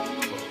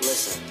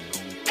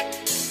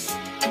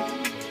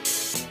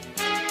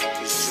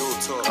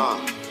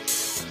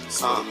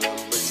I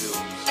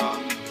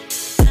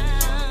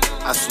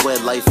swear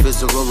life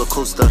is a roller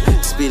coaster.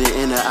 Speeding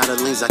in and out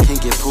of lanes, I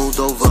can't get pulled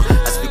over.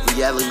 I speak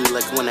reality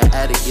like when an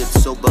addict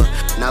gets sober.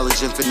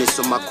 Knowledge infinite,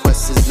 so my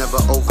quest is never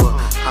over.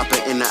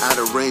 Hopping in and out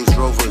of Range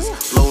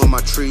Rovers, blowing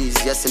my trees.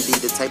 Yes,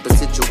 indeed, the type of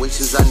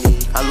situations I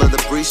need. I love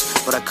the breach,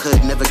 but I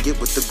could never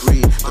get with the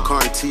greed. The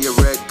car into your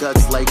red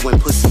guts like when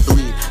pussy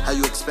bleed. How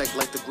you expect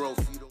life to grow?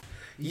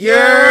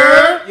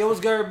 Yeah. Yo, what's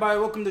good, everybody?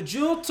 Welcome to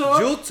Jewel Talk.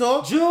 Jewel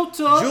Talk. Jewel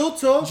Talk. Jewel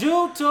Talk.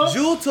 Jewel Talk.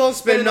 Jewel Talk.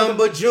 Spend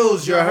number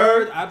jewels. You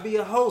heard? I be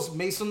your host,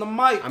 Mace on the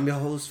mic. I'm your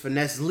host,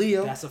 Finesse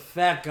Leo. That's a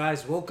fact,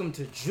 guys. Welcome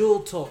to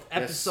Jewel Talk,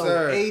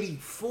 episode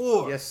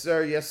 84. Yes,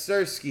 sir. Yes,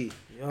 sir, Ski.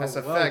 Yo, that's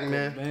a welcome,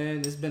 fact, man.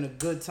 It's been a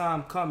good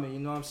time coming. You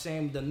know what I'm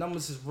saying? The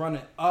numbers is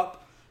running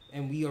up,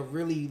 and we are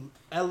really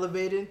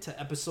elevated to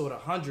episode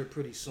 100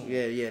 pretty soon.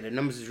 Yeah. The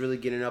numbers is really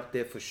getting up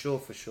there for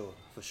sure.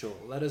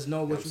 Let us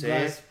know what you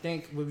guys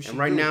think. What we should and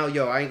right do. now,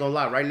 yo, I ain't gonna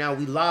lie. Right now,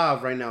 we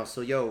live right now.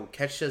 So, yo,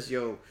 catch us,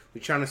 yo.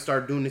 We trying to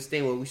start doing this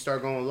thing where we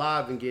start going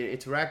live and getting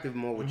interactive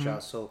more with y'all.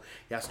 So,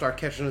 y'all start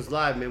catching us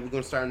live, man. We're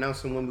gonna start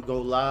announcing when we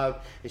go live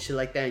and shit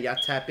like that. And y'all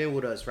tap in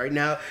with us. Right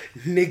now,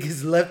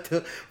 niggas left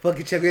to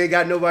fucking check. We ain't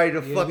got nobody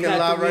to fucking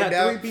live right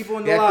now. We had 3 people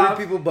in the live.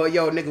 3 people, but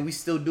yo, nigga, we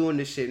still doing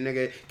this shit,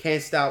 nigga.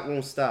 Can't stop,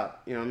 won't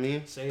stop. You know what I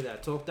mean? Say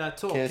that. Talk that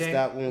talk. Can't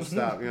stop, won't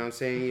stop. You know what I'm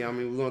saying? Yeah, I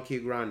mean, we're gonna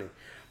keep grinding.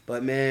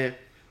 But, man,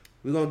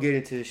 we're gonna get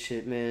into this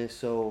shit, man.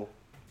 So,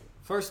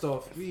 first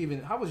off,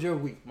 how was your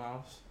week,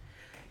 Miles?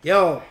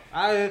 Yo,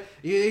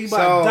 you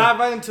about to dive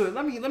right into it.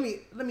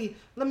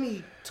 Let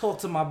me talk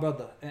to my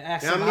brother and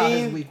ask him how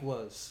his week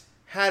was.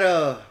 Had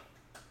a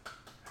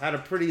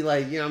pretty, you know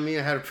what I mean?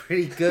 I had a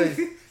pretty good.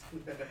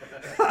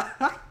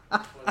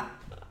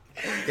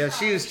 Yo,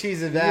 she was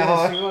cheesing that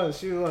hard.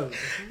 She was.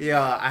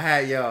 I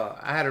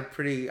had a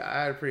pretty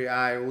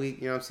alright week.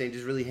 You know what I'm saying?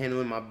 Just really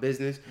handling my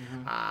business.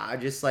 Mm-hmm. I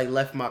just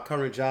left my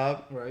current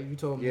job. Right, you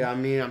told me. Yeah, I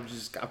mean, I'm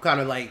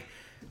kind of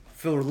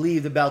feel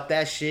relieved about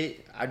that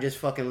shit. I just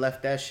fucking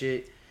left that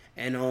shit,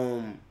 and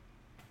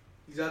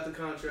he's out the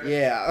contract.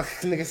 Yeah,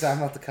 nigga said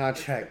I'm out the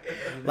contract.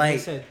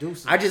 Said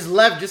I just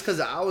left just because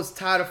I was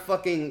tired of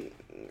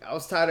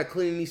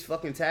cleaning these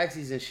fucking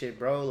taxis and shit,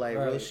 bro.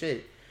 Real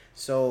shit.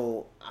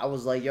 So I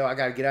was like, yo, I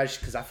gotta get out of shit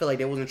because I feel like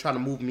they wasn't trying to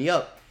move me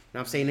up. You know what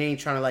I'm saying? They ain't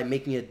trying to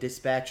make me a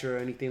dispatcher or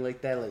anything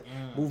like that.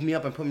 Move me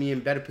up and put me in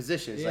better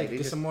positions. Yeah,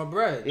 get some more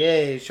bread.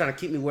 Yeah, he's trying to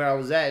keep me where I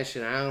was at and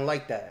shit. I don't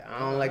like that. I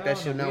don't like that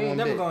shit. Not one bit. You ain't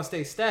never gonna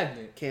stay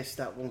stagnant. Can't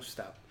stop, won't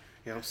stop.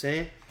 You know what I'm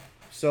saying?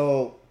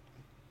 So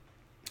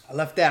I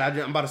left that.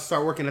 I'm about to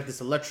start working at this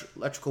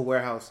electrical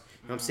warehouse.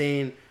 You know what I'm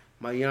saying?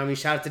 You know what I mean?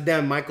 Shout out to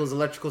them, Michael's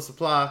Electrical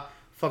Supply.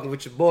 Fucking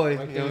with your boy.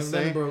 Right, you know what I'm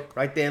saying?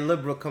 Right there in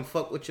Liberal, come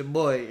fuck with your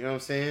boy. You know what I'm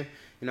saying?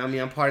 You know what I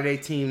mean? I'm part of their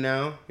team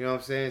now. You know what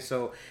I'm saying?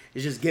 So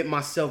it's just getting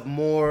myself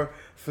more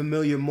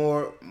familiar,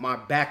 my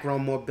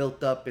background more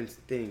built up and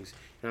things.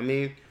 You know what I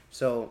mean?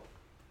 So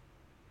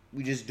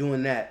we just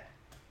doing that.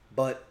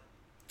 But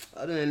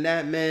other than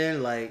that,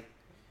 man,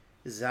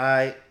 it's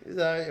alright. It's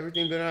alright.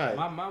 Everything been alright.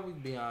 My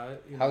week been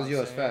alright. How's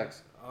yours?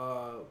 Facts.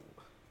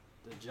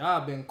 The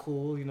job been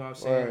cool, you know what I'm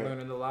saying? Word.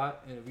 Learning a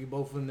lot. And we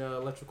both in the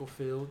electrical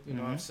field, you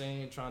know what I'm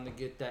saying? Trying to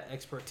get that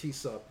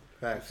expertise up.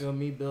 Facts. You feel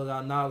me? Build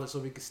our knowledge so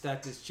we can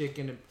stack this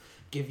chicken and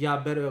give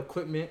y'all better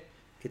equipment.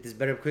 Get this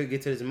better equipment,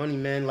 get to this money,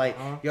 man.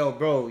 Yo,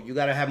 bro, you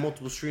gotta have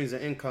multiple streams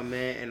of income,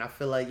 man. And I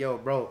feel like, yo,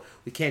 bro,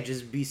 we can't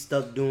just be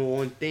stuck doing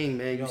one thing,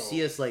 man. You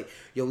see us we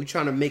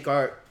trying to make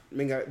our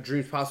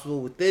dreams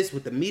possible with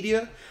the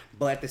media,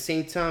 but at the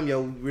same time,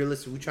 yo,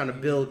 realistic, we trying to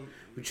build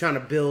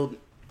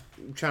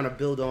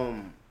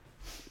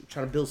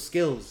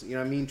skills, you know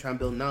what I mean? Trying to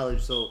build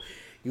knowledge. So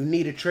you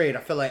need a trade. I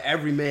feel like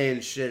every man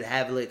should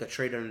have a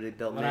trade under their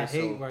belt, what I'm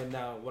hating right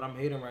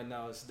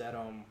now is that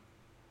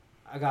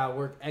I gotta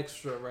work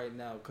extra right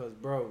now because,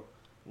 bro,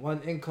 one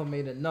income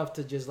ain't enough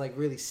to just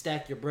really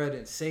stack your bread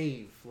and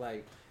save.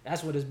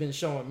 That's what it's been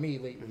showing me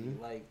lately.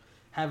 Mm-hmm.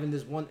 Having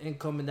this one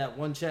income and that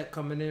one check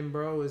coming in,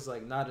 bro, is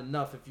not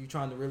enough if you're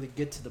trying to really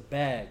get to the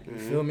bag. You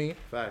feel me?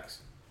 Facts.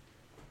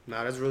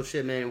 Nah, that's real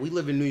shit, man. We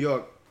live in New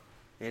York.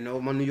 And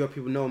all my New York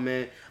people know,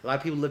 man. A lot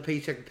of people live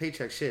paycheck to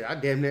paycheck. Shit, I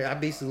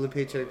basically live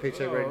paycheck to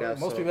paycheck right now.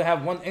 Most people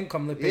have one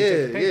income, live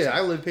paycheck to paycheck. Yeah, I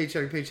live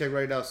paycheck to paycheck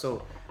right now.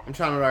 So I'm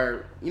trying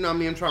to, you know what I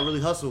mean? I'm trying to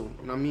really hustle.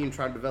 You know what I mean?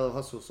 Try to develop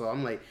hustle. So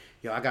I'm like,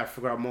 yo, I got to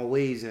figure out more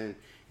ways. And, you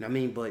know what I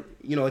mean? But,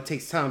 it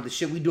takes time. The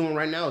shit we doing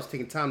right now is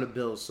taking time to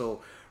build.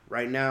 So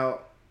right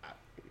now,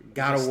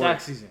 gotta work. Stack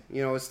season.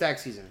 It's stack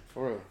season.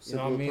 For real. You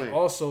know what I mean?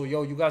 Also,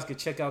 yo, you guys can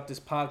check out this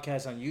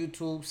podcast on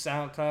YouTube,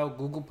 SoundCloud,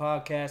 Google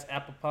Podcasts,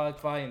 Apple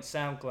Spotify, and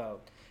SoundCloud.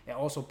 And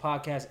also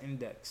Podcast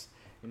Index.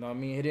 You know what I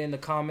mean? Hit it in the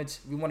comments.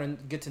 We want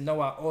to get to know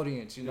our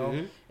audience, you know?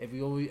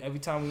 Mm-hmm. Every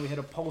time we hit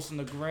a post on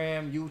the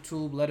gram,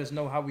 YouTube, let us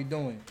know how we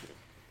doing.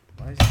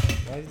 Why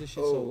is this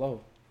shit so low?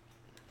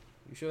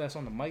 You sure that's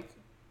on the mic?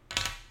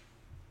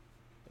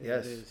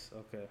 Yes. It is.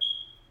 Okay.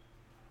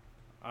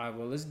 All right,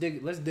 well, let's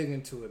dig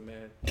into it,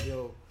 man.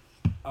 Yo,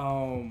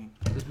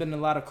 there's been a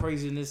lot of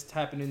craziness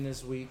happening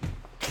this week.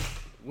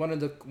 One of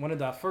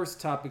the first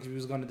topics we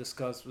was going to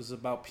discuss was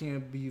about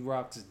PNB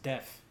Rock's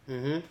death.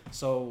 Mm-hmm.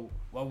 So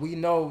what we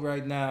know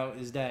right now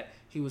is that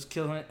he was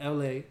killing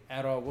L.A.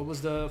 at what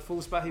was the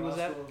food spot he was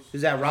at? He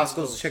was at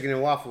Roscoe's Chicken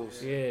and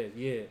Waffles.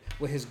 Yeah,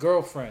 with his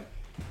girlfriend.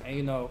 And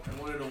you know, and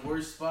one of the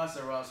worst spots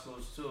at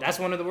Roscoe's too. That's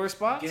one of the worst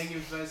spots. Gang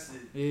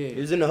infested. Yeah,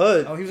 he was in the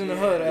hood. Oh, he was in the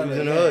hood. He was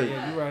in the hood.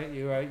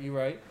 Yeah, you're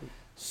right.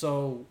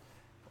 So,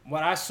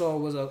 what I saw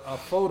was a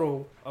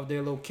photo of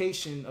their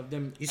location of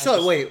them. You saw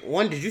it?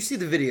 Wait, did you see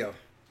the video?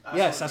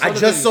 Yes, I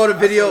just saw the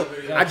video.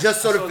 I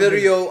just saw the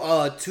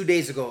video 2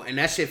 days ago, and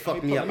that shit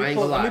fucked me up. I ain't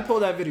gonna lie. Let me pull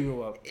that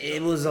video up.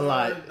 It was a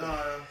lot.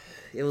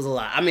 It was a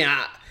lot. I mean,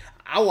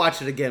 I'll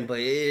watch it again, but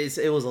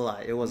it was a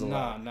lot. It was a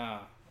lot.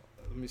 Nah.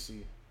 Let me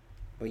see.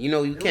 But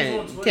you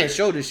can't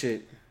show this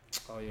shit.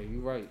 Oh yeah,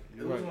 you're right.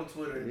 It was on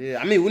Twitter. Yeah,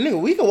 I mean,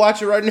 we can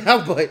watch it right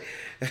now, but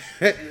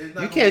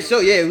you can't show.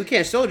 Yeah, we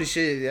can't show this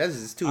shit.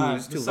 It's too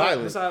violent.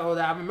 Besides all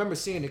that, I remember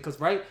seeing it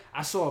because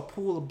I saw a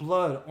pool of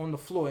blood on the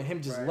floor and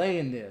him just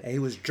laying there. And he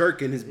was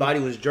jerking. His body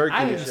was jerking.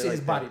 I didn't see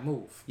his body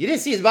move. You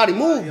didn't see his body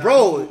move,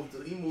 bro.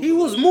 He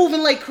was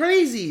moving like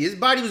crazy. His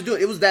body was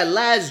doing. It was that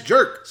last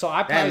jerk. So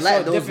I probably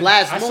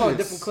saw a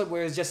different clip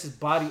where it's just his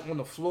body on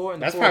the floor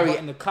and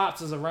the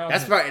cops is around.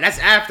 That's probably that's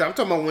after. I'm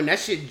talking about when that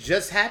shit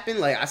just happened.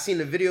 Like I seen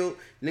the video.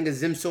 Nigga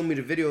Zim showed me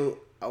the video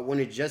when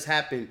it just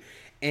happened,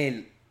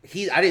 and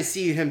I didn't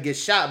see him get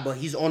shot, but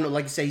he's on the,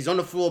 like you said, he's on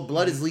the floor.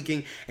 Blood is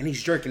leaking, and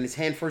he's jerking his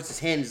hand first. His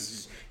hand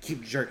is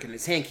keep jerking.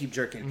 His hand keep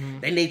jerking. Mm-hmm.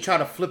 Then they try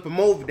to flip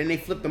him over. Then they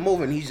flip him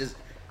over, and he's just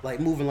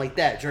like moving like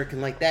that, jerking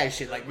like that, and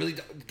shit, like really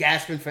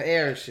gasping for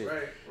air and shit.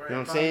 Right. You know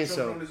what I'm saying?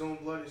 Choking on his own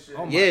blood and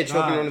shit.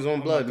 Choking on his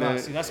own blood, man.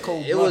 See, that's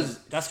cold blooded.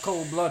 That's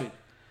cold blooded.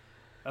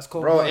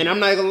 Bro, and I'm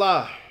not gonna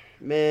lie,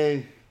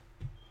 man.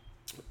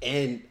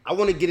 And I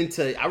want to get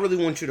into. I really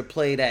want you to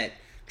play that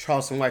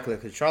Charleston White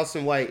clip because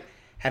Charleston White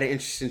had an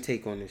interesting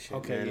take on this shit.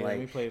 Okay, man. Yeah, like, let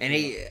me play it.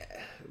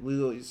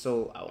 And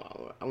so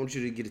I want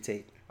you to get a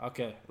take.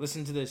 Okay,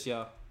 listen to this,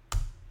 y'all.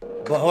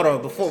 But hold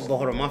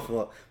on, my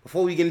fault.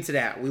 Before we get into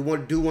that, we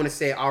want to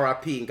say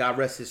R.I.P. and God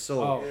rest his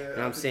soul. Oh, you know what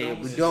I'm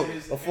saying? We don't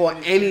before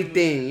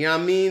anything. You know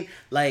what I mean?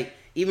 Like.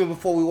 Even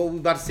before what we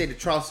about to say to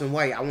Charleston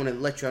White, I want to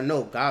let y'all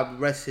know, God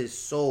rest his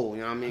soul.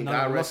 You know what I mean?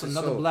 God rest his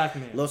soul. Lost another black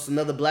man. Lost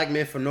another black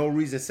man for no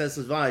reason,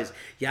 senseless violence.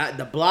 Yeah,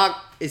 the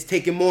block is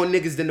taking more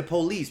niggas than the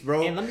police,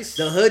 bro.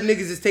 The hood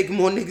niggas is taking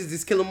more niggas,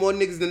 is killing more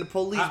niggas than the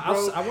police,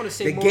 bro. I want to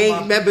say the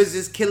gang members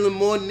is killing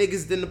more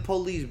niggas than the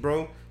police,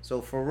 bro.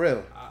 So for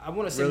real. I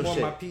want to say more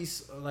of my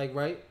piece, like,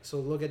 right?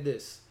 So look at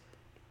this.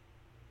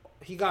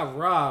 He got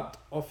robbed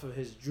off of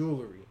his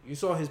jewelry. You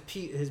saw his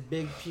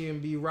big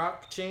P&B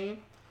rock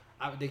chain?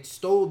 They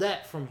stole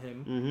that from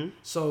him. Mm-hmm.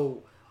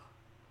 So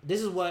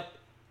this is what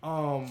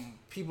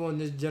people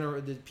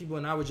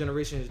in our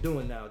generation is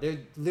doing now. They're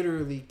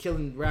literally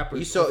killing rappers.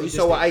 You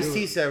saw what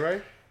Ice-T said,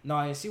 right? No,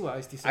 I didn't see what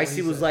Ice-T said.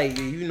 Ice-T was like,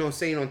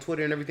 saying on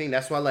Twitter and everything.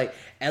 That's why like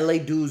LA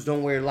dudes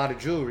don't wear a lot of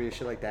jewelry and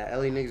shit like that.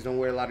 LA niggas don't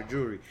wear a lot of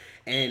jewelry.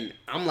 And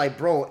I'm like,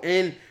 bro,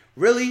 and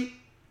really,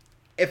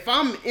 if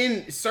I'm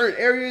in certain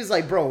areas,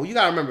 like, bro, you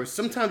gotta remember,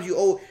 sometimes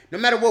no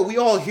matter what, we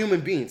all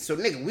human beings. So,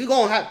 nigga,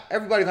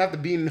 everybody gonna have to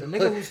be in the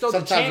hood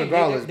sometimes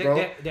regardless,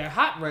 bro. They're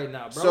hot right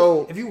now, bro.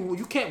 So, if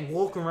you can't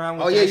walk around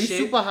with that shit. You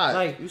super hot.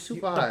 Like, you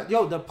super hot.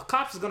 The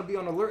cops is gonna be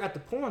on alert at the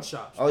pawn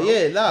shops, bro. Oh,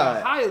 yeah,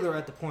 nah. High alert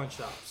at the pawn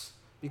shops.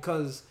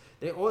 Because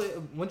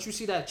once you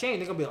see that chain,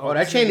 they're gonna be like,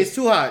 that chain is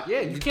too hot.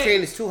 Yeah, the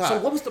chain is too hot. So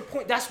what was the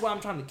point? That's what I'm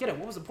trying to get at.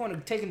 What was the point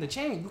of taking the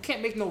chain? You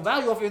can't make no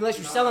value off it unless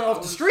you sell it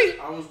off the street.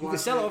 You can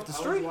sell it off the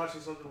street. I was watching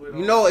something with,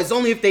 it's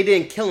only if they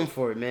didn't kill him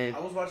for it, man. I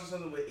was watching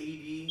something with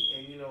AD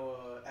and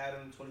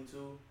Adam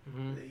 22.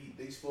 Mm-hmm.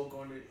 They spoke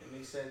on it and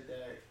they said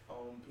that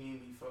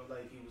P&B felt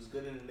like he was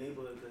good in the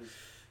neighborhood because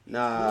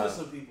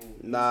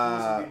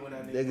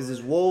niggas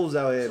is wolves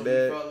out here,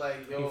 man.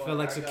 He felt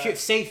like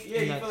safe. Yeah,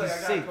 he felt like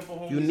I got a couple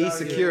homies. You need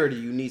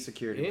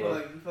security, yeah, bro.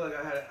 Like, you feel like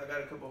I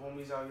got a couple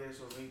homies out here,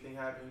 so if anything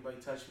happened, anybody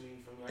touched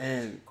me, I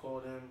can call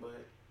them.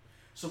 But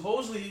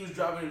supposedly he was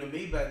driving in a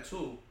Maybach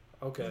too.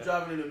 Okay. He was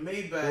driving in a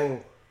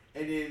Maybach,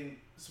 and then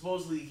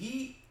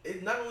supposedly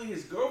not only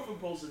his girlfriend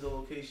posted the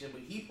location,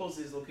 but he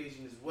posted his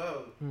location as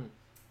well.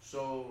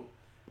 So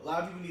a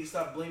lot of people need to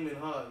stop blaming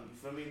her. You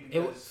feel me?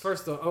 Because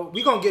first off,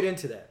 we gonna get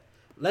into that.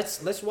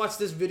 Let's watch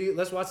this video.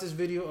 Let's watch this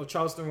video of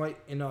Charleston White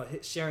and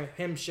sharing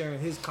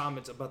his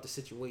comments about the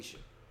situation.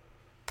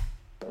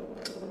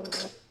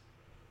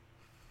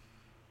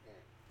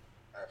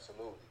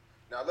 Absolutely.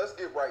 Now let's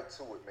get right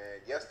to it,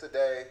 man.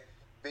 Yesterday,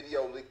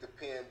 video leaked of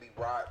P&B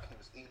Rock. He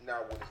was eating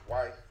out with his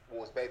wife,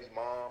 his baby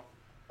mom.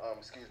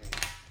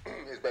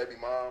 His baby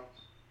mom.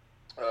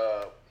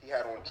 He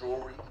had on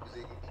jewelry.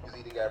 He was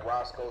eating at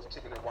Roscoe's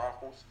Chicken and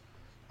Waffles.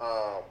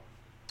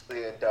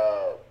 And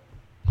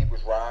he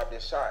was robbed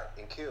and shot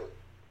and killed.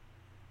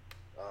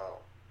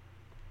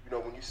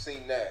 When you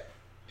seen that,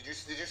 did you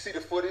see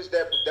the footage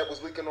that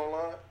was leaking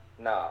online?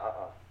 Nah,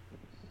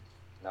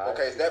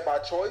 okay, is that by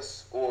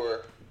choice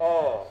or?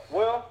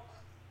 Well,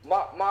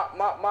 my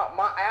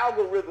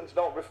algorithms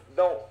don't.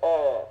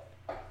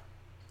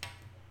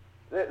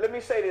 Let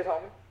me say this,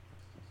 homie.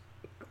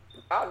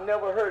 I've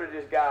never heard of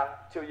this guy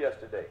till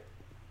yesterday.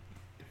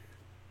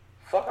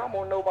 Fuck, I'm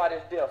on nobody's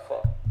death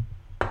for.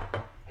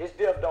 His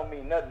death don't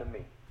mean nothing to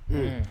me.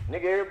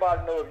 Nigga,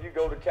 everybody know if you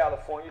go to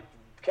California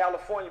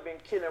been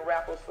killing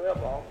rappers forever,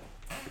 homie.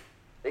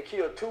 They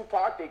killed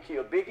Tupac, they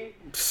killed Biggie.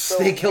 So,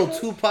 they killed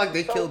Tupac,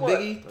 they killed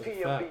Biggie.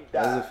 PMB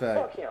That's died. a fact.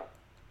 Fuck him.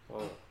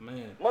 Oh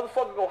man.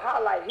 Motherfucker go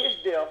highlight his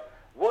death.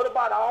 What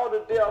about all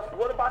the deaths?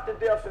 What about the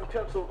deaths in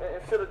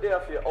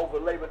Philadelphia over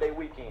Labor Day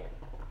weekend?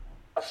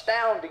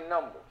 Astounding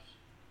numbers.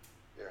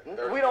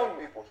 Yeah, we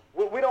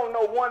don't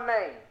know one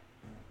name.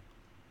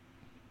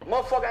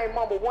 Motherfucker ain't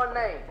mumble one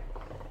name.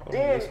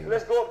 Then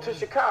let's go up to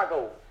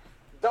Chicago.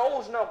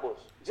 Those numbers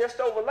just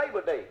over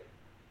Labor Day.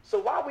 So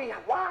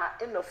why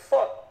in the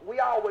fuck we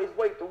always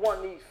wait to one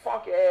of these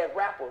funky ass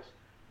rappers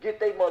get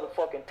they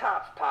motherfucking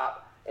tops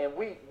pop and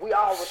we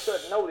all of a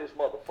sudden know this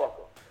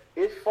motherfucker?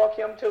 It's fuck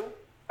him too.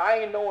 I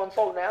ain't know him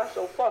for now,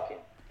 so fuck him.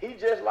 He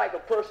just like a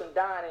person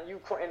dying in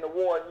Ukraine, in the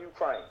war in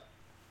Ukraine.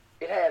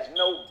 It has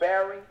no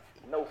bearing,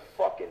 no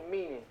fucking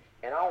meaning,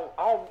 and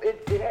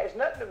it has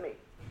nothing to me.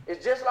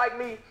 It's just like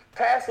me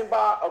passing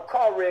by a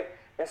car wreck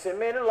and saying,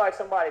 man, it look like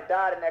somebody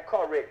died in that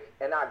car wreck,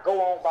 and I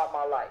go on about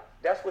my life.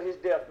 That's what his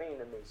death mean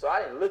to me. So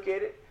I didn't look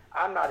at it.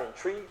 I'm not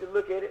intrigued to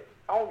look at it.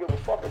 I don't give a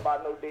fuck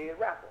about no dead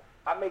rapper.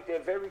 I make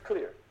that very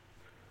clear.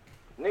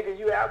 Nigga,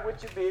 you out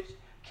with your bitch,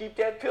 keep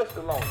that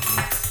pistol on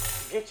you.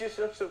 Get you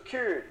some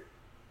security.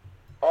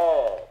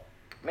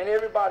 Man,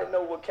 everybody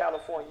know what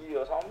California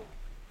is, homie.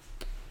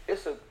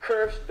 It's a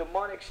cursed,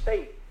 demonic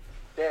state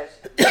that's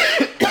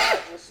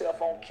prides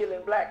itself on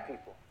killing black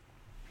people.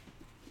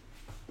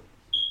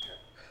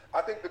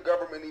 I think the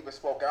government even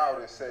spoke out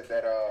and said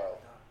that,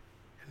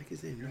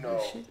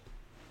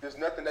 there's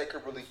nothing they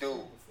could really do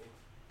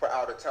for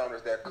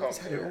out-of-towners that come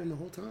here the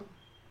whole time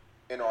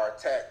and are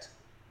attacked.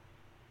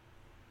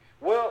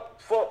 Well,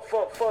 for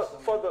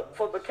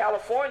the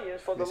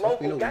Californians, for the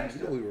local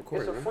gangsters,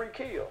 it's a free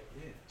kill.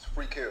 Yeah. It's a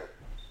free kill.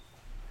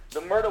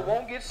 The murder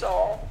won't get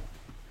solved.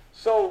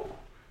 So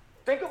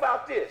think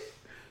about this.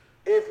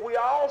 If we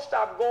all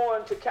stop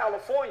going to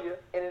California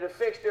and it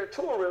affects their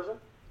tourism,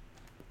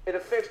 it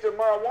affects their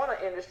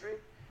marijuana industry,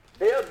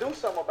 they'll do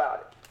something about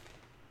it.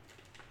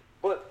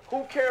 But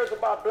who cares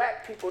about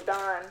black people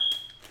dying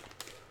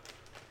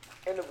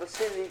in the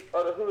vicinity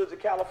of the hoods of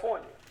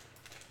California?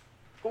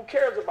 Who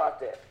cares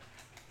about that?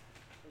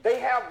 They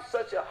have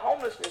such a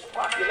homelessness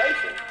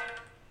population,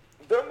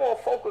 they're more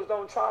focused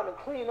on trying to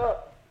clean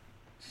up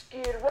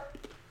Skid Row.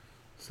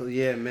 So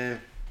yeah, man,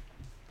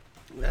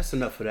 that's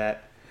enough of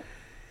that.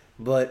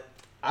 But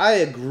I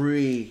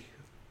agree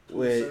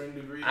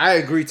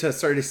to a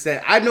certain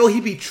extent. I know he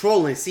be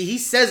trolling. See, he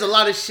says a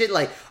lot of shit.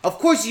 Like, of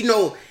course, I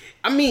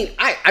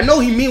know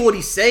he mean what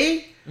he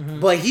say,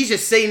 but he's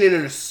just saying it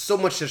in so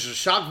much as a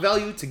shock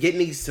value to get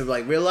niggas to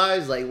like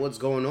realize like what's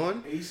going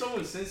on. He's so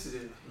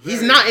insensitive.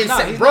 He's not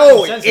insensitive,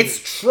 bro.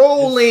 It's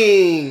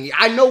trolling.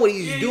 I know what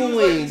he's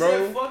doing, bro.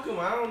 Said, fuck him.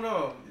 I don't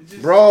know.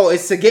 Bro,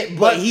 it's to get,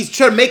 but he's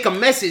trying to make a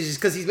message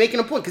because he's making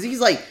a point. Because he's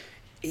like,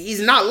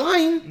 he's not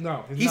lying.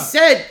 No, he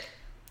said,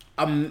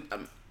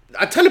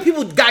 a ton of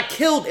people got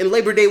killed in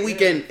Labor Day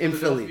weekend in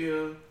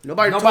Philly.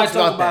 Nobody talks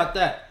about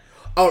that.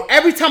 Oh,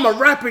 every time a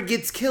rapper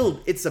gets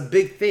killed, it's a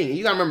big thing.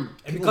 You gotta remember,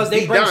 and because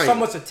they bring so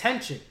much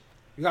attention.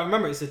 You gotta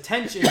remember, it's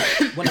attention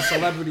when a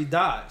celebrity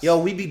dies. Yo,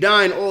 we be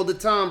dying all the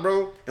time,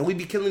 bro, and we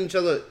be killing each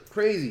other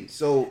crazy.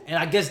 So, and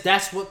I guess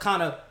that's what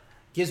kind of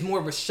gives more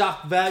of a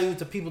shock value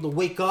to people to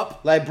wake up.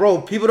 Like, bro,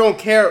 people don't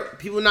care.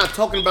 People not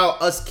talking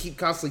about us keep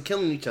constantly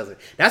killing each other.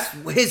 That's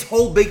his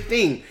whole big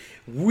thing.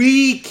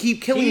 We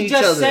keep killing each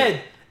other. He just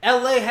said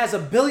LA has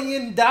 $1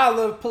 billion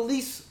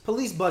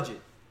police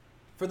budget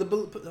for the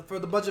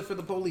budget for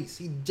the police.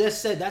 He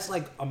just said that's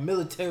like a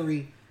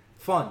military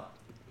fund.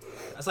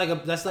 That's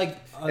like.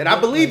 And I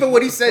believe in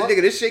what he said,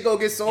 nigga. This shit gonna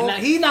get sold.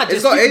 And he not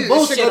just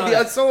bullshit. Shit gonna be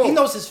unsold. He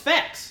knows his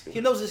facts.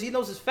 He knows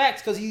his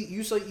facts because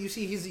you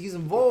see he's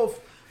involved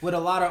with a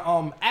lot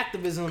of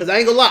activism. Because I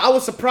ain't gonna lie, I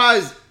was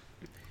surprised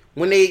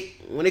when they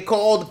call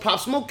all the Pop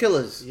Smoke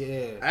killers.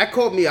 Yeah, that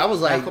caught me. I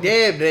was like,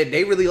 damn,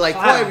 they really like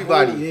caught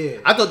everybody. Yeah.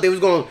 I thought they was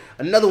going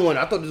another one.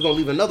 I thought they was gonna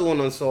leave another one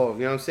unsolved.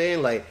 You know what I'm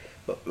saying? Like,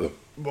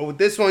 but with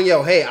this one,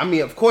 yo, hey, I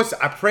mean, of course,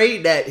 I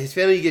prayed that his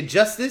family get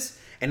justice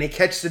and they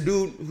catch the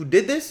dude who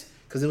did this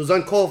because it was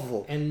uncalled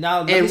for. And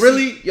now,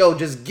 yo,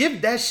 just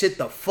give that shit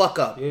the fuck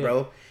up,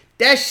 bro.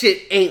 That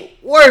shit ain't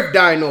worth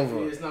dying over.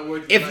 Yeah, it's not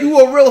worth it. If you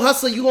a real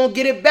hustler, you gonna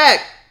get it back.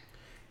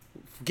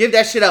 Give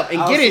that shit up and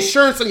get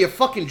insurance on your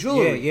fucking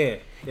jewelry. Yeah.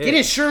 Get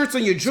insurance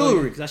on your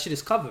jewelry. Because that shit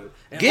is covered.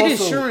 And get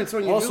insurance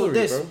on your jewelry, also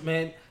this, bro.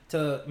 Man,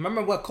 to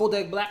remember what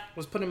Kodak Black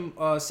was putting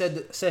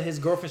said his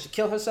girlfriend should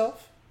kill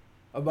herself.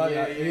 About you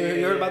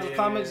heard about the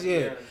comments?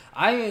 Yeah.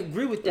 I ain't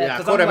agree with that.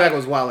 Yeah, Kodak Black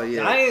was wild.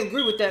 Yeah, I ain't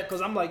agree with that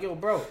because I'm like, yo,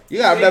 bro. You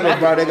gotta remember,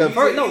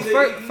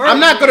 bro. I'm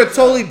not gonna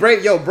totally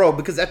break, yo, bro,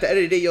 because at the end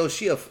of the day,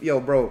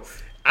 bro.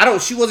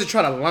 She wasn't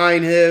trying to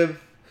line him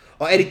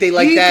or anything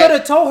like that. He could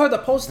have told her to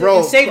post it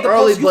and save the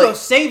post. You could have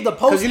saved the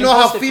post. Because you know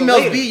how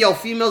females be, yo.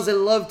 Females that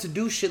love to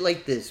do shit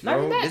like this,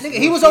 bro. Not that, nigga.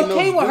 He was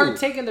okay with her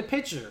taking the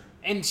picture.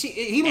 And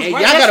he was and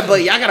right next to her.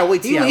 Y'all gotta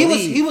wait till y'all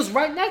leave. He was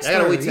right next to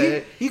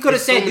her. He could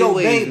have said, "Yo,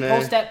 babe,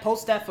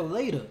 post that for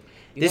later."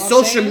 This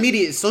social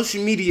media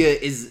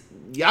is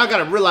y'all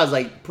gotta realize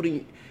like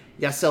putting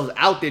yourselves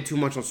out there too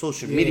much on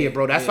social media,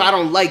 bro. That's why I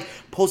don't like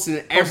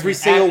posting every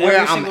single where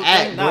I'm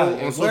at,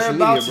 bro, on social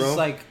media,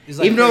 bro.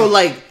 Even though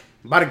like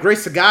by the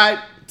grace of God,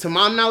 to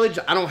my knowledge,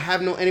 I don't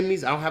have no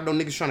enemies. I don't have no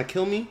niggas trying to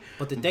kill me.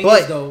 But the thing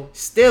is, though,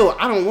 still,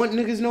 I don't want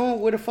niggas knowing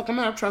where the fuck I'm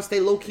at. I'm trying to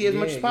stay low key as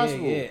much as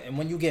possible. Yeah. And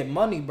when you get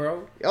money,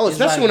 bro. Oh,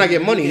 especially when I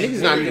get money,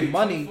 niggas not getting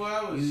money.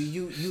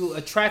 You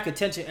attract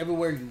attention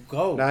everywhere you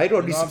go. Nah, you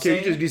don't be secure.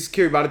 You just be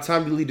secure by the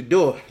time you leave the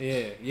door.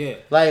 Yeah.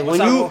 Like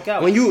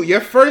when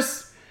your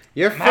first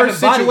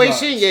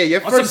situation, your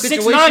first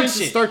situation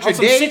to start your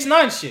day.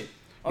 6ix9ine shit.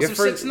 On some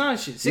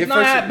 6ix9ine shit.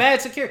 6ix9ine had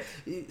bad security.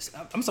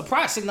 I'm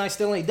surprised 6ix9ine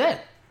still ain't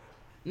dead.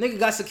 Nigga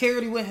got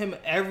security with him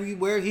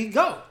everywhere he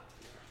go.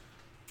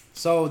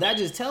 So that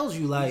just tells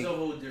you like he's a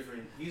whole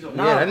different.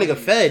 That nigga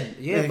fed.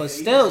 Yeah, but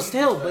still,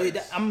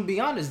 but I'm gonna be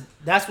honest.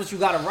 That's what you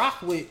gotta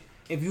rock with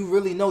if you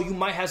really know you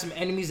might have some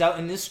enemies out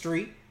in this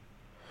street.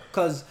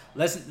 Cause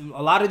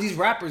a lot of these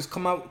rappers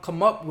come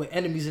up with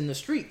enemies in the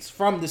streets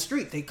from the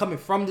street. They coming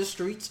from the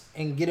streets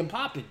and getting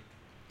popping.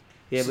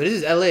 Yeah, but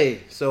this is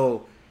LA,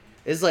 so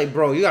it's like,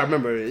 bro, you gotta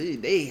remember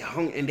they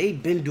hung and they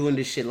been doing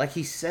this shit. Like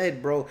he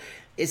said, bro.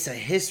 It's a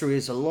history.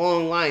 It's a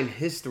long line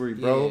history,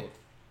 bro.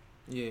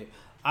 Yeah.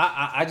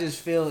 I just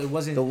feel it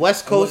wasn't. The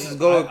West Coast is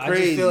going crazy. I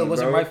just feel it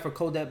wasn't right for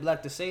Kodak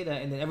Black to say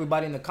that, and then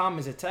everybody in the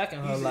comments attacking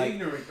her. He's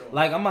ignorant, though.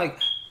 Like I'm like,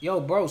 yo,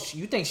 bro,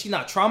 you think she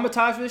not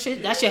traumatized with this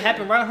shit? That shit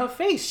happened right in her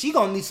face. She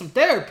gonna need some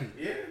therapy.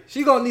 Yeah.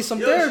 She gonna need some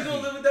therapy. She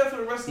gonna live with that for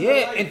the rest of her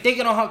life. Yeah, and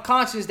thinking on her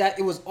conscience that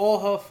it was all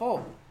her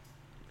fault.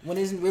 When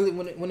it's really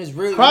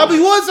probably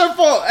was her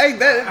fault. Hey,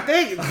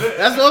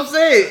 that's what I'm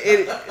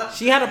saying.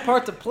 She had a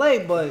part to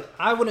play, but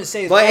I wouldn't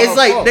say. But it's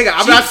like, fault. Nigga,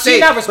 I'm not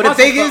saying. But the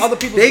thing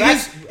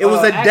is, it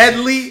was a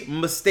deadly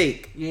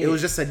mistake. Yeah. It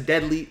was just a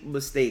deadly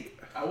mistake.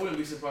 I wouldn't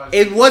be surprised.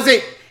 It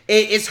wasn't.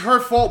 It's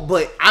her fault,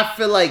 but I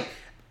feel like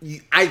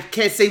I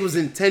can't say it was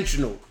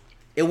intentional.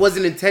 It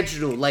wasn't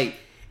intentional. Like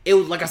it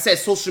was, like I said,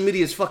 social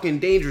media is fucking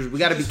dangerous. We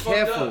gotta be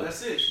careful.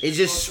 That's it. It's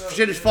just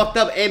shit is fucked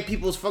up, and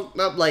people's fucked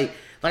up. Like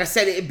I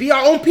said, it be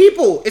our own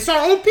people. It's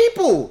our own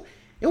people.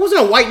 It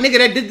wasn't a white nigga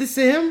that did this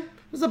to him.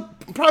 It was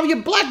probably a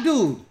black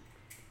dude.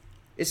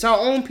 It's our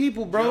own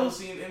people, bro.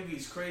 Jealousy and envy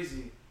is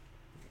crazy.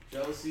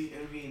 Jealousy,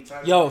 envy, and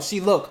time. Yo,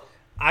 see, look.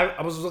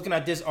 I was looking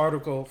at this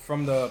article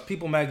from the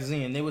People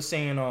magazine. They were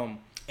saying in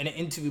an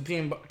interview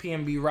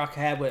PNB Rock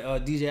had with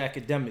DJ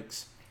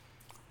Academics.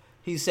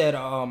 He said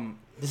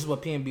this is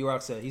what PNB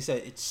Rock said. He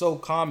said it's so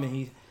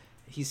common.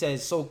 He said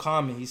it's so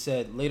common. He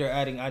said later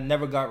adding, I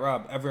never got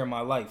robbed ever in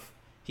my life.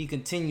 He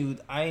continued,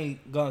 I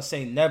ain't gonna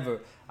say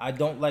never. I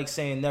don't like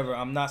saying never.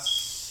 I'm not...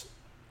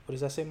 What does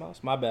that say, Miles?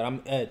 My bad.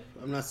 I'm Ed.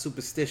 I'm not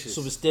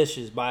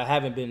superstitious. But I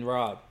haven't been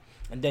robbed.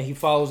 And then he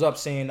follows up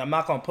saying, I'm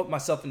not gonna put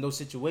myself in those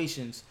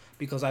situations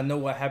because I know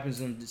what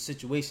happens in the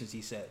situations,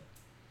 he said.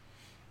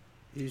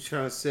 He's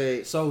trying to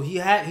say... So he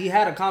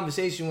had a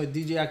conversation with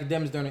DJ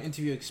Academics during an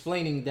interview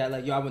explaining that,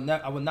 like, yo, I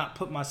would not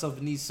put myself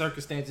in these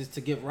circumstances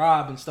to get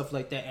robbed and stuff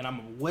like that, and I'm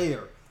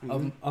aware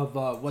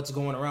of what's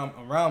going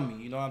around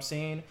me, you know what I'm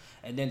saying?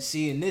 And then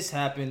seeing this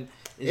happen,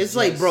 it's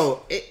like,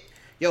 bro,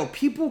 yo,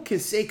 people can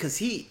say,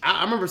 cause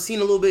I remember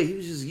seeing a little bit. He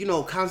was just, you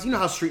know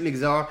how street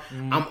niggas are.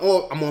 I'm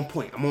on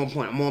point.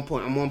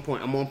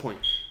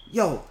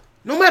 Yo,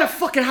 no matter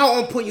fucking how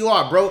on point you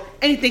are, bro,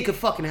 anything could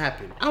fucking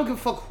happen. I don't give a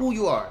fuck who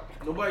you are.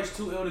 Nobody's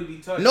too ill to be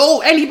touched.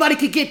 No, anybody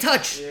could get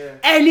touched. Yeah.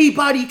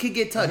 Anybody could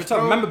get touched.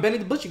 Bro. Remember Benny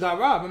the Butcher got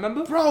robbed.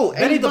 Remember, bro?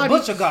 Benny the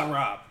Butcher got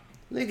robbed.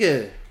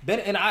 Nigga.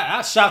 And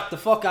I shocked the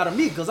fuck out of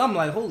me because I'm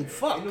like, holy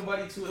fuck. Ain't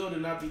nobody too ill to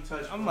not be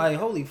touched. I'm like,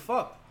 holy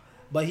fuck.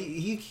 But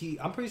he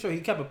I'm pretty sure he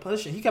kept it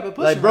pushing.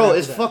 Like, bro,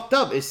 it's fucked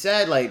up. It's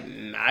sad. Like,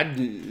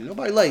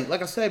 nobody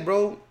like I said,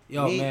 bro.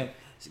 Yo, man,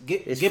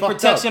 get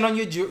protection on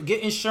your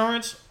get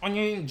insurance on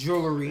your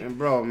jewelry, and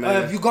bro,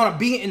 man. If you're gonna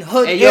be in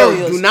hood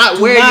areas, do not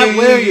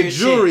wear your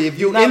jewelry. If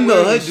you're in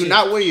the hood, do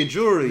not wear your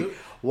jewelry.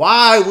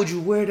 Why would you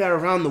wear that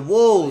around the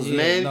wolves,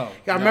 man? You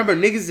gotta remember,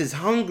 niggas is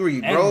hungry,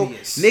 bro.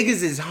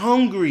 Niggas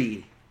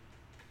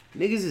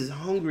is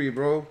hungry,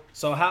 bro.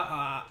 So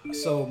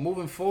so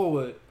moving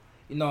forward,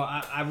 you know,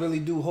 I really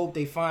do hope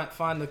they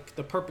find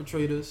the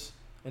perpetrators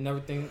and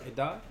everything. It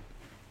died?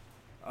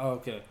 Oh,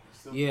 okay.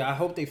 Yeah, I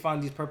hope they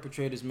find these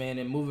perpetrators, man.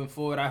 And moving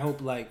forward, I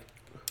hope, like,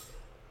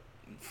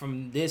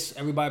 from this,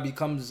 everybody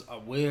becomes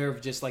aware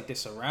of just, like, their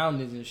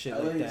surroundings and shit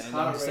like that. And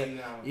right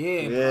now.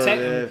 Yeah,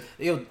 protect them.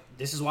 Yo,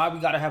 this is why we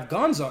gotta have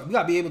guns on. We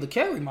gotta be able to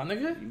carry, my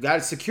nigga. You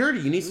got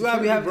security. You need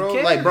security, bro.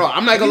 Security. Like, bro,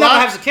 I'm not gonna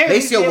lie.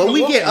 They say when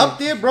we get up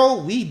there,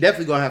 bro, we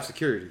definitely gonna have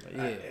security.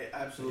 Yeah,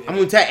 absolutely. I'm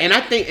gonna tell. And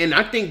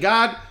I think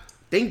God,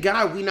 thank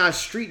God we not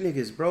street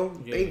niggas, bro.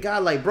 Yeah. Thank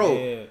God, like, bro.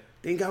 Yeah.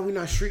 Thank God we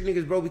not street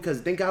niggas, bro.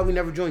 Because thank God we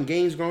never joined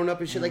gangs growing up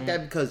and shit like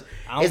that. Because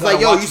it's like,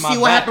 yo, you see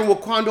what happened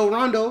with Quando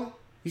Rondo?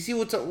 You see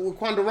with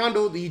Quando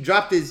Rondo? He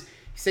dropped his.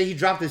 He said he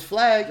dropped his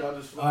flag.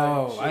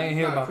 Oh, I didn't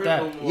hear about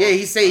that. Yeah,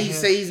 he say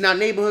he's not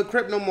neighborhood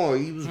Crip no more.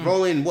 He was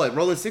rolling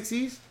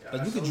 60s. Yeah,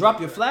 But you could drop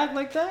your flag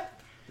like that?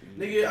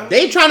 Nigga,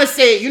 they trying to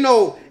say, you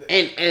know,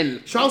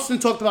 and Charleston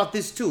talked about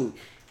this too.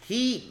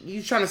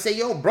 He's trying to say,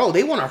 yo, bro,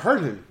 they want to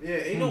hurt him. Yeah,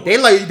 ain't no.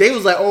 They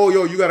was like, oh,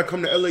 yo, you gotta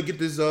come to LA, get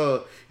this,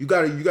 you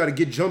gotta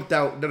get jumped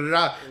out, da da da.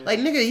 Yeah. Like,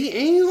 nigga,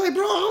 he's like,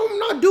 bro, I'm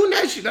not doing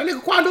that shit. That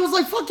nigga Quando was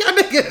like, fuck y'all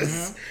niggas.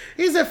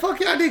 Mm-hmm. He said,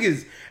 fuck y'all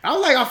niggas. I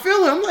was like, I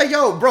feel him. I'm like,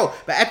 yo, bro,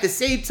 but at the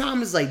same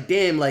time, it's like,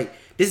 damn, like.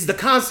 This is the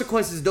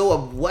consequences, though,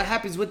 of what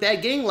happens with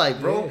that gang life,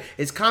 bro. Yeah.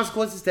 It's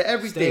consequences to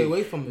everything. Stay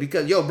away from it.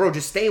 Because, yo, bro,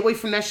 just stay away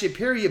from that shit,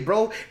 period,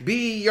 bro.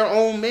 Be your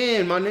own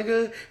man, my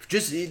nigga.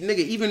 Just, nigga,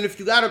 even if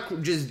you got a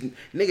crew, just,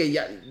 nigga,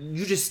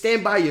 you just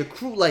stand by your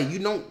crew. Like, you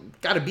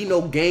don't gotta be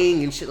no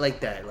gang and shit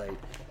like that. Like, you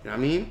know what I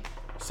mean?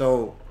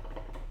 So,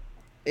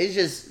 it's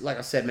just, like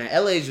I said, man,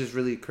 LA is just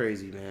really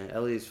crazy, man.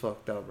 LA is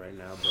fucked up right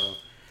now, bro.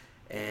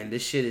 And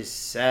this shit is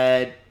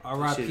sad.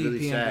 R.I.P. Really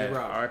PNB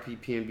Rock. R.I.P.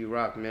 PNB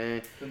Rock,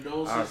 man.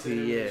 Condolences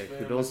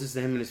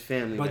to him and his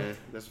family, but man.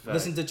 That's a fact.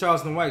 Listen to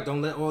Charleston White.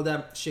 Don't let all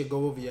that shit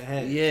go over your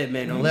head. Yeah,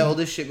 man. Don't let all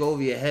this shit go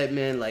over your head,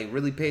 man. Like,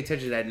 really pay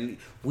attention to that.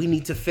 We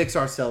need to fix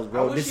ourselves,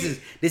 bro. This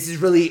is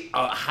really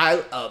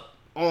a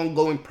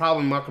ongoing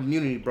problem in our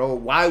community, bro.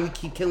 Why we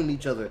keep killing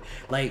each other?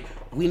 Like,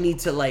 we need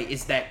to, like,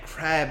 it's that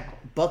crab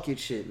bucket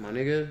shit, my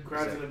nigga.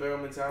 Crabs in the barrel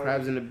mentality.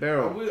 Crabs in the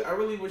barrel. I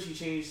really wish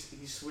he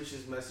switched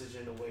his message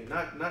in a way.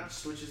 Not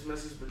switch his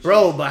message, but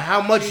bro, but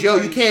how much, yo,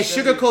 you can't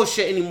sugarcoat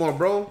shit anymore,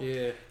 bro.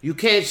 Yeah. You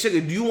can't Do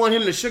you want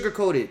him to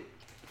sugarcoat it?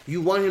 You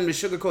want him to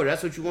sugarcoat it.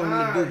 That's what you want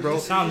him to do, bro.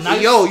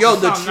 Nice. Yo, he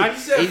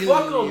said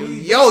fuck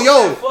him.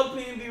 Yo. Fuck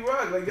PNB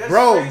Rock. Like,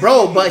 that's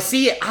bro, but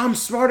see, I'm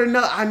smart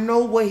enough. I know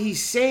what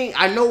he's saying.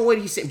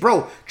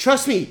 Bro,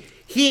 trust me.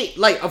 He,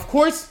 like, of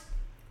course,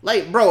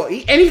 like, bro,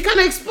 and he kind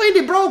of explained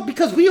it, bro,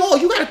 because you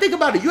got to think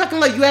about it. You acting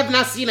like you have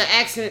not seen an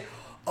accident.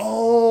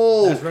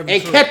 Oh,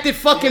 and true. Kept it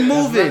fucking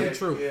moving.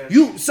 True. Yeah.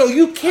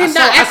 You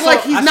cannot act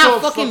like he's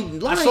not fucking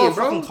lying, I saw a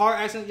bro. fucking car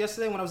accident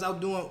yesterday when I was out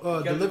doing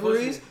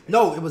deliveries.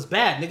 No, it was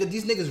bad, nigga.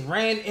 These niggas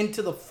ran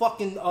into the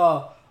fucking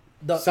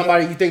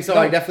somebody. You think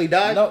somebody definitely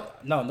died?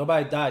 No,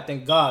 nobody died.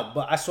 Thank God.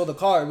 But I saw the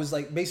car. It was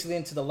like basically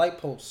into the light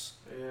posts.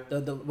 Yeah.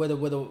 Where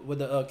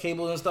the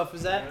cables and stuff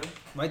is at,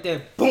 right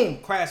there. Boom,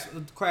 crash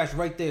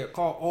right there.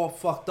 Car all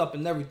fucked up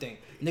and everything.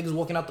 Niggas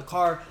walking out the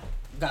car.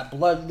 Got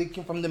blood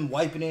leaking from them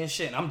wiping it and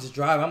shit. And I'm just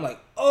driving. I'm like,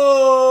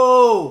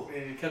 oh!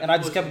 And I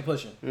just kept it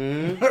pushing.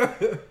 Mm-hmm.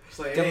 It's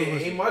like,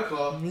 hey, ain't my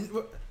car.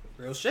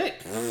 Real shit.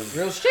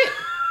 Real shit.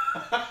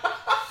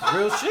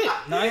 Real shit.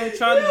 Now I ain't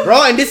trying to...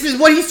 Bro, and this is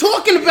what he's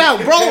talking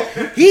about, bro.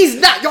 He's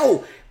not...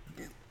 Yo,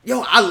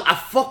 I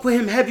fuck with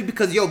him heavy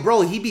because,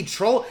 bro, he be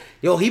trolling.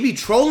 Because he be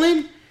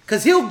trolling,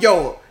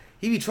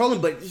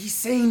 but he's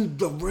saying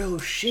the real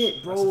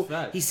shit, bro.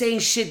 He's saying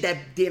shit that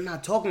they're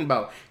not talking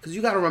about. Because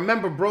you got to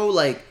remember, bro,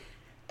 like...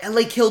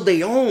 LA killed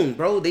their own,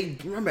 bro.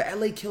 Remember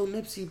LA killed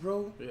Nipsey,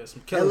 bro. Yeah,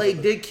 some killers. LA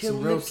did kill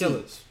some Nipsey. Real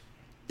killers.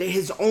 They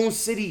his own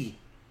city.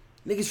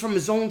 Niggas from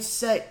his own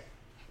set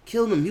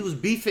killed him. He was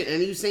beefing,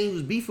 and he was saying he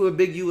was beefing with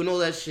Big U and all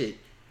that shit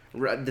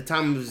at the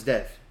time of his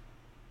death.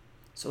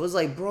 So it's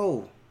like,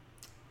 bro,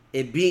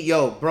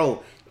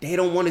 bro, they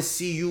don't want to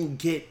see you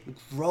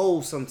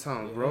grow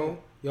sometimes, bro.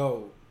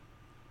 Yo,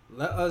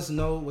 let us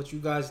know what you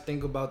guys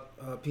think about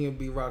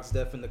PNB Rock's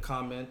death in the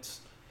comments.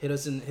 Hit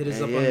us up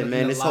on the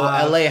man. This whole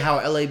live.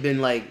 how LA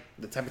been like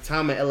the type of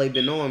time that LA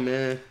been on,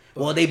 man.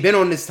 Well, they been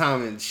on this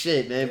timing,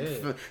 shit, man.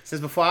 Yeah. Since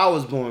before I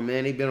was born,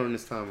 man, they been on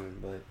this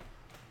timing.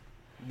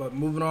 But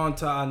moving on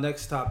to our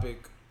next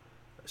topic,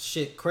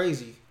 shit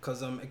crazy,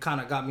 cause it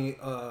kind of got me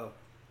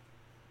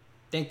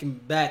thinking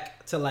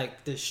back to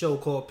like this show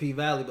called P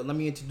Valley. But let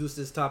me introduce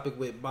this topic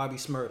with Bobby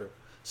Smurder.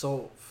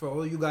 So for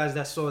all you guys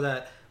that saw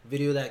that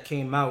video that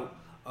came out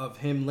of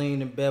him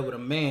laying in bed with a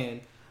man,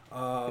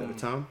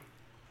 Tom.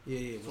 Yeah,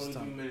 it was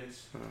 22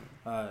 minutes.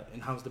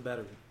 And how's the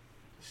battery?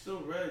 It's still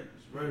red.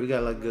 It's red. We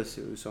got like good.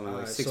 So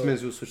like 6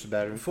 minutes, we'll switch the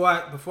battery. Before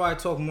I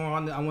talk more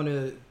on it, I want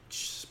to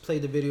play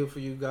the video for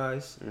you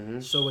guys.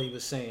 Show what he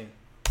was saying.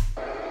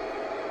 I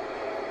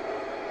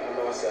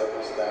know I said I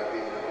was stop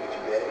beating up with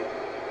you, daddy.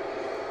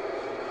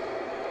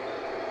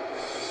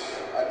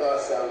 I thought I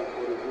said I would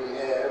go to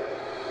rehab.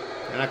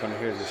 You're not gonna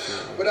hear this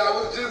shit. But I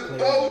was just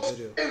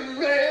boasting,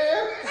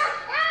 man.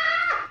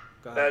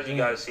 As you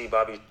guys see,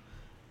 Bobby.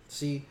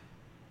 See.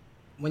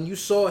 When you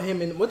saw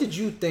him, and what did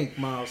you think,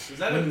 Miles? Is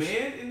that a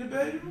man in the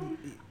bedroom?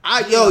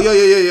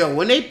 Yo.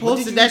 When they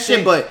posted that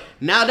shit, but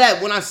now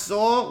that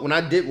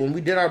when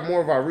we did more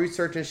of our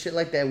research and shit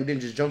like that, we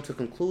didn't just jump to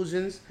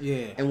conclusions.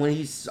 Yeah. And when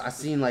I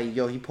seen like,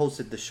 he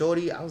posted the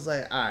shorty, I was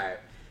like, all right,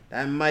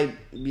 that might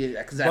be,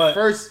 because at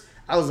first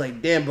I was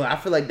like, damn, but I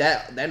feel like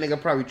that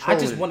nigga probably trolling.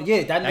 I just want,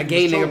 that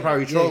gay nigga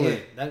probably trolling.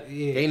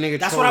 Gay nigga.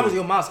 That's trolling. what I was.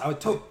 Yo, Miles, I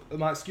took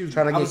my excuse.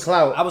 Trying to get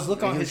clout. I was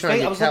looking on his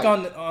face. I was looking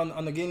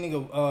on the gay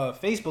nigga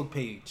Facebook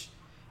page,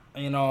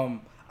 and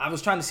I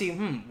was trying to see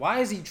why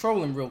is he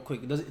trolling real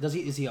quick? Is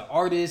he an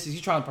artist? Is he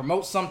trying to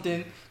promote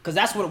something? Because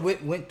that's what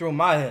went through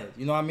my head.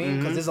 You know what I mean?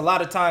 Because there's a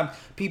lot of time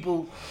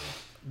people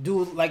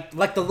do like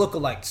the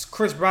lookalikes,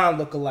 Chris Brown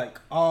lookalike,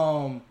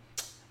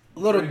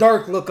 Little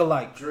Durk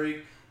lookalike,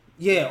 Drake.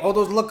 Yeah, all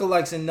those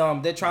lookalikes,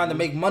 and they're trying to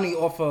make money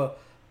off of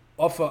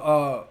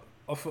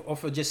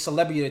just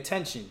celebrity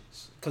attention,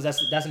 because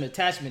that's an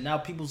attachment. Now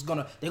they're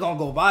gonna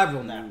go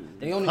viral now.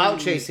 They only clout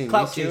chasing,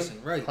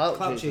 right?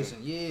 Clout chasing,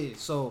 yeah.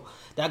 So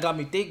that got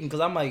me thinking, because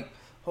I'm like,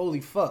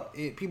 holy fuck,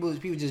 people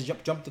just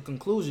jump to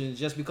conclusions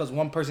just because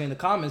one person in the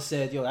comments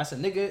said, yo, that's a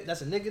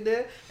nigga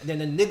there, and then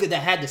the nigga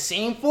that had the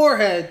same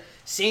forehead,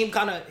 same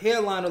kind of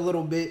hairline a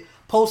little bit,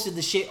 posted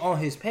the shit on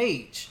his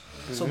page.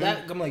 So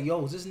that I'm like,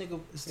 yo, is this nigga?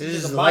 This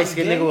is a light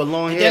skinned nigga with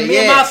long hair.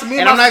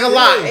 And I'm not gonna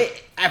lie.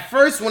 At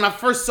first, when I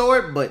first saw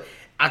it, but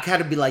I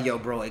gotta be like, yo,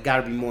 bro, it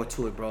gotta be more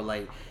to it, bro.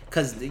 Like,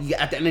 cause at the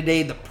end of the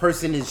day, the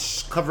person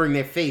is covering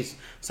their face.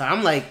 So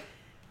I'm like,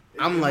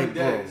 bro.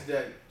 It's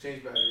dead.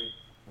 Change battery.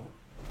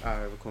 All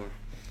right, recording.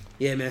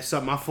 Yeah, man, it's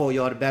not my fault,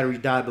 y'all. The battery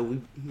died, but we,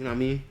 you know what I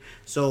mean.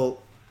 So,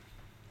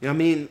 you know what I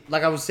mean.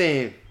 Like I was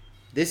saying,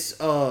 this,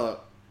 I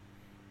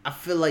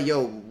feel like,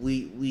 yo,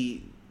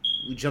 we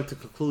jumped to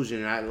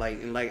conclusion, and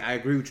I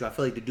agree with you. I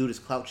feel like the dude is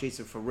clout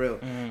chasing for real.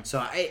 So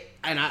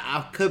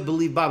I could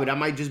believe Bobby. That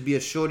might just be a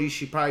shorty.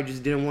 She probably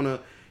just didn't want to, you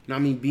know what I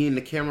mean, be in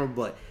the camera,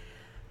 but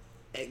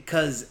it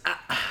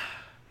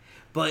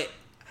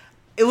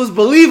was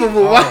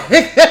believable.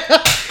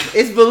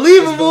 It's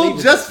believable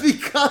just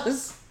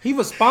because he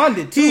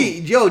responded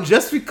too.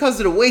 Just because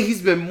of the way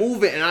he's been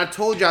moving, and I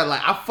told y'all,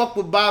 like, I fuck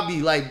with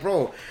Bobby, like,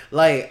 bro,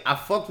 like, I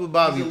fucked with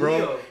Bobby, bro.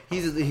 Leo.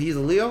 He's a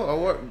Leo or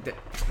what?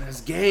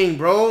 That's gang,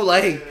 bro.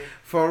 Like,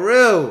 for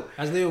real.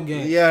 That's Leo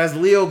gang. Yeah, that's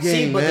Leo gang.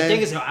 See, but man. the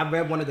thing is, I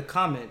read one of the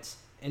comments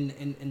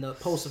in the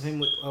post of him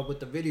with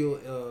the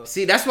video.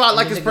 See, that's why I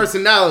like his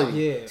personality.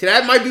 Yeah. See,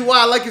 that might be why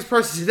I like his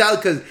personality,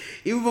 because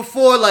even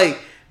before, like,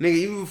 nigga,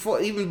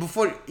 even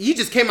before, he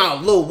just came out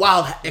a little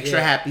wild,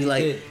 extra happy.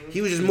 Like,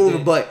 he was just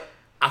moving, but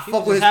I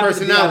fuck with his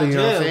personality, you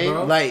know what I'm saying?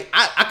 Bro. Like,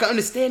 I can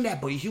understand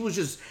that, but he was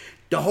just,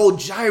 the whole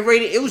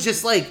gyrating, it was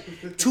just,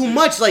 like, too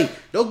much. Like,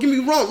 don't get me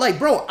wrong. Like,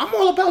 bro, I'm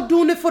all about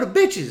doing it for the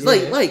bitches.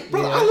 Like,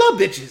 bro, I love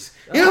bitches.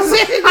 You know what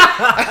I'm saying?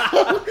 I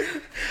love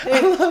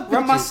bitches.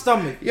 Rub my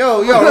stomach.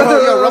 Yo,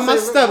 rub my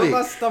stomach.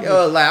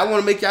 Yo, like, I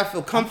want to make y'all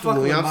feel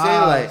comfortable, you know what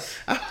I'm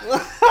saying?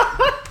 Like,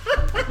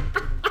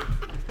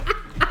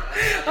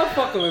 I'm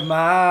fucking with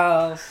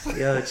Miles.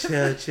 Yo,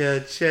 chill.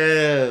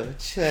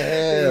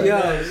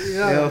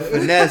 Yo,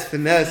 finesse.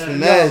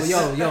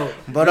 Yo.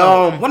 But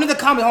one of the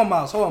comments,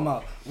 hold on,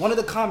 Miles. One of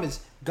the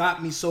comments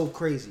got me so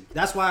crazy.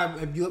 That's why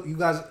you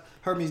guys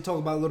heard me talk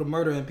about Little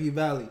Murder in P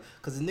Valley,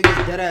 because the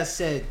niggas dead ass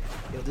said,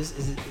 yo,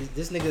 is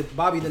this nigga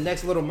Bobby the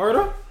next Little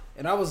Murder?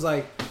 And I was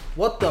like,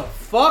 what the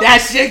fuck? That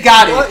shit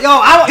got it.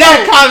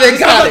 Comment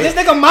got it. This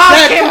nigga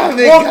Miles came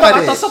walked up.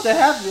 I thought something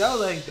happened. I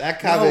was like, that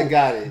comment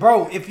got it.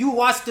 Bro, if you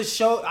watch the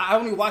show, I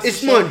only watched the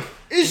show.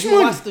 If you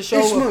watch the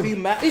show with P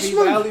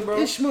Valley,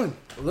 bro,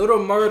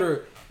 Little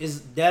Murder is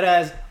dead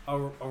as a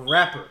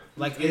rapper.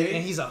 Like,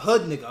 and he's a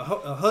hood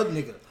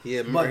nigga.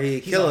 Yeah, but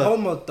he's a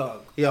homo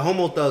thug. Yeah, a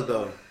homo thug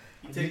though.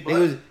 He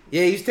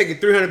was taking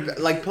 300.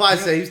 Like Ply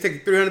said, he was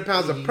taking 300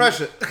 pounds of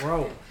pressure.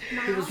 Bro,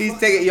 he's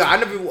taking. Yo, I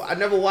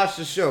never watched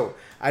the show.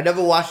 I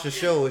never watched the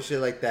show and shit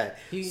like that.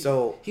 He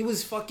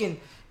was fucking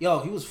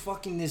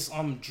this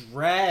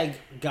drag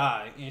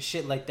guy and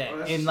shit like that.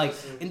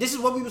 And this is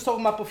what we was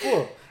talking about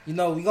before. You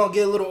know, we gonna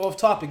get a little off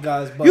topic,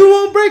 guys. But you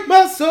won't break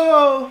my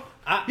soul.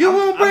 You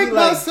won't break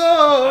my soul.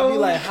 I'll be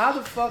like, how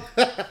the fuck?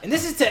 And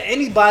this is to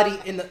anybody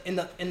in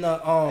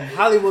the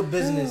Hollywood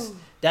business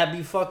that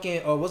be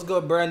fucking. Oh, what's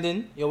good,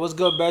 Brandon? Yo, what's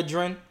good,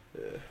 Bedrin?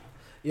 Yeah.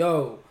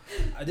 Yo,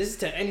 this is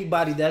to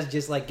anybody that's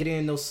just like getting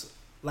in those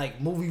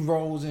like movie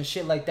roles and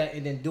shit like that,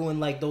 and then doing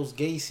like those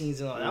gay scenes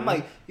and all that. I'm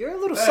like, you're a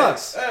little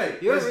sus.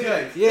 You're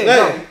gay.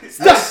 Yeah,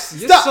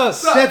 stop.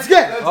 That's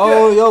gay.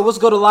 Yo, what's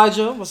good,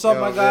 Elijah? What's up,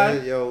 my guy?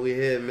 Man, yo, we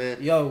here,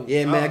 man. Yo,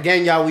 yeah, man.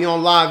 Again, y'all, we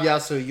on live, y'all.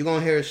 So you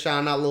gonna hear us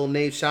shouting out little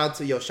names. Shout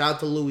out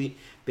to Louis.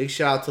 Big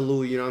shout out to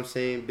Louis. You know what I'm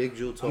saying? Big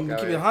Jewel talk. I'm gonna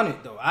keep it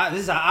 100 though.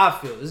 This is how I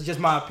feel. This is just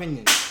my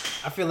opinion.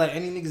 I feel like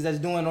any niggas that's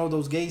doing all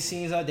those gay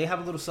scenes, they have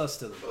a little sus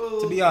to them.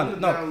 To be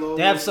honest, no,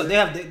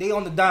 they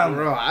on the down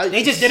low.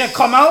 They just didn't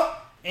come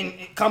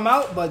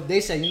out, but they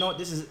said, you know what,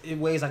 this is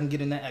ways I can get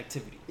in that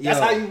activity.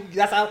 That's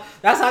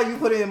how you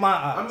put it in my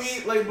eyes. I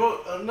mean, like, bro,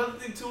 another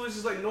thing too is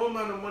just like no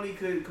amount of money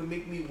could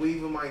make me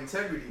waver my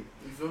integrity.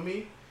 You feel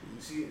me?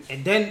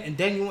 And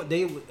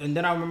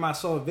then I remember I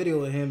saw a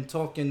video of him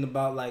talking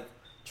about like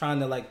trying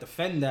to like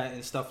defend that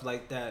and stuff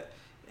like that.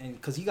 And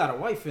because he got a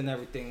wife and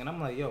everything, and I'm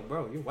like, yo,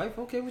 bro, your wife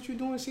okay with you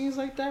doing scenes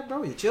like that,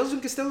 bro? Your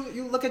children can still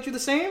look at you the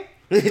same.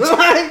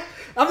 Like,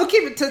 I'm gonna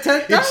keep it to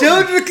 10,000. Your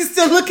children can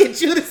still look at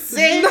you the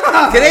same.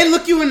 Can they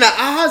look you in the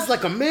eyes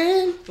like a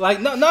man?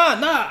 Like nah.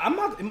 I'm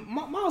not.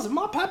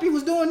 My pappy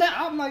was doing that.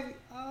 I'm like,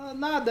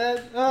 nah,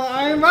 Dad.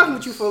 I ain't rocking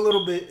with you for a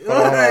little bit.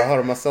 Hold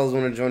on. My sons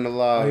want to join the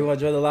live. Oh, you want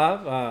to join the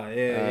live?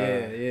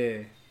 Yeah.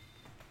 Get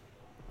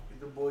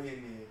the boy in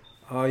there.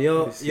 Oh,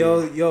 yo,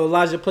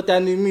 Elijah, put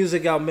that new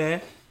music out,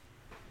 man.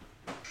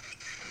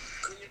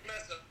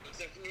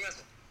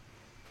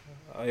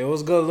 Yo,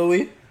 what's good,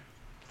 Louis?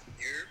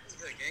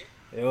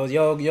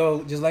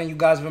 Yo, just letting you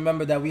guys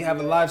remember that we have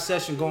a live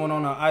session going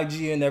on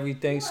IG and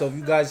everything. So if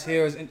you guys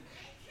hear us,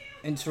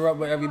 interrupt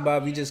with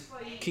everybody. We just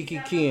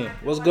keying.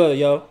 What's good,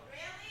 yo?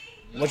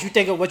 What you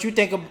think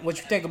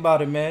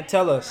about it, man?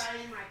 Tell us. I'm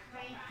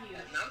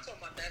talking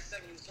about that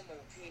segment you was talking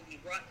about with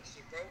PNB Rock and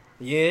shit, bro.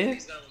 Yeah.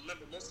 Niggas gotta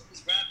remember, most of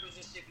these rappers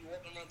and shit be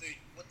walking around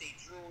what they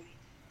drew,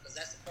 because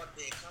that's the part of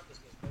their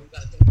accomplishments, bro. You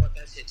gotta think about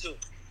that shit too.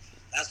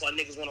 That's why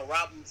niggas wanna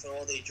rob them for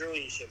all they drew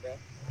and shit, bro.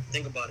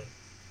 Think about it.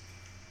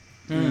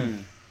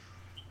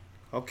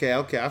 Okay,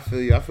 I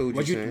feel you. I feel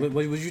what you're saying.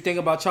 What you think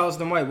about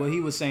Charleston White? What he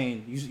was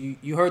saying?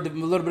 You heard a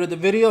little bit of the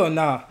video or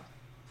nah? Nah,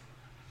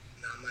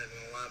 I'm not even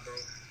gonna lie, bro.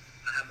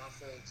 I had my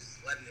phone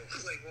just letting it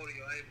play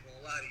audio. I ain't even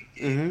gonna lie to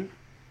you.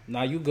 Mm-hmm.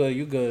 Nah, you good.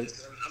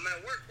 I'm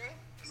at work, bro.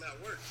 I'm at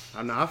work.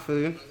 I know.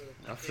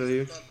 I feel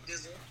you.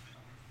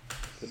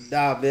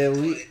 Nah,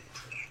 man.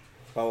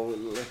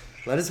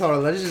 Let's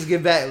just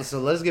get back. So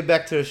let's get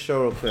back to the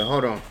show real quick.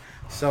 Hold on.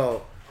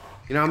 So,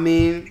 you know what I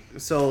mean?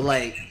 So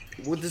like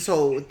with this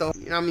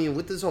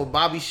whole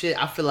Bobby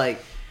shit, I feel like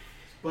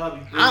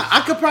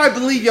I could probably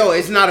believe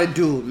it's not a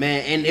dude,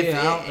 man. And if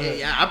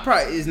I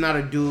probably is not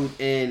a dude,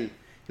 and you know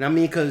what I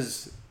mean,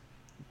 because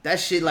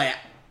that shit, like,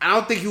 I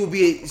don't think he would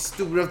be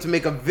stupid enough to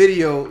make a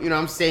video, you know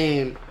what I'm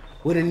saying,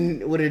 with a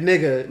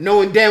nigga,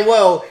 knowing damn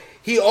well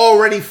he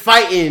already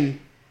fighting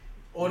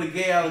all the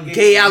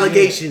gay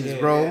allegations,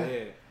 bro. Yeah.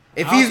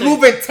 If he's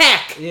moving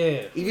tack,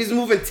 if he's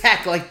moving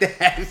tack like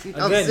that, you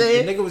know what I'm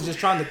saying? The nigga was just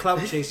trying to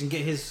clout chase and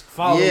get his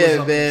followers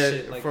up man, and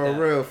shit like for that.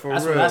 real.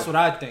 That's what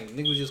I think.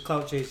 Nigga was just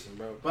clout chasing,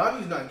 bro.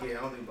 Bobby's not gay.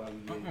 I don't think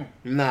Bobby's gay.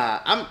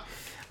 Nah,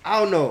 I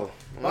don't know.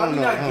 Bobby's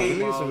not gay, Let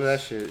me get some of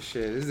that shit.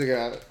 This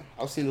nigga,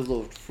 I've seen those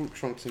little fruit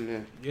trunks in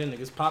there. Yeah,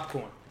 niggas,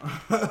 popcorn.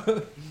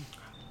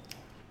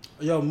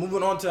 Yo,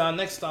 moving on to our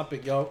next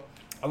topic, yo.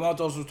 I want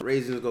those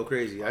raisins go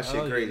crazy. That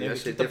shit crazy. That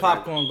shit the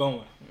popcorn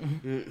going.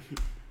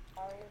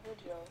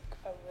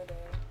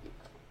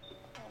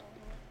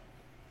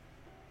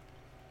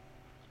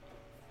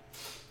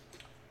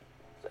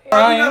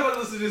 I'm not gonna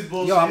listen to this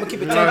bullshit. Yo, I'm gonna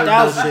keep it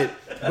 10,000.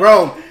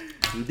 Bro,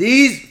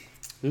 these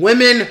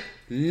women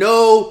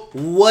know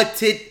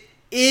what it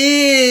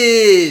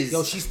is.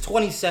 Yo, she's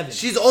 27.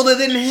 She's older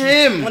than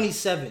him.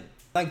 27.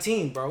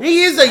 19, bro.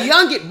 He is a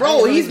youngin',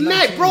 bro. He's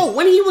mad, bro.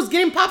 When he was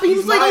getting popping, he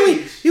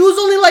was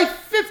only like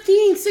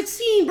 15,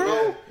 16,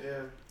 bro. Yeah.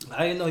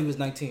 I didn't know he was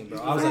 19,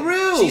 bro. I was like,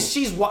 real.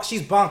 She's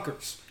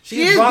bonkers.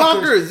 She is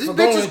bonkers. This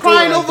bitch is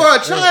crying over a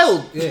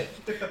child. Yeah.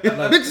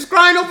 Bitch is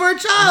crying over a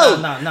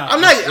child. Nah.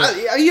 I'm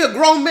like, he a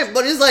grown man,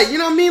 but it's like, you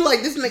know what I mean?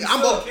 Like, this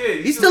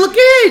nigga, he's still a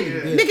kid.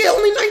 Yeah. Nigga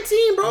only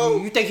 19, bro.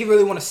 You think he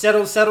really want to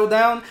settle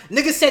down?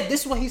 Nigga said,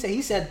 this is what he said.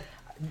 He said,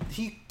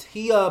 he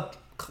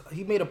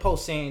made a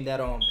post saying that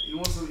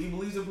he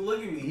believes in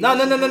polygamy. No,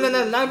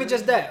 not even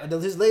just that.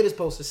 His latest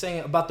post is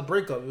saying about the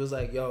breakup. It was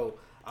like, yo,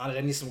 I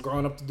need some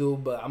growing up to do,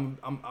 but I'm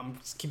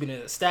keeping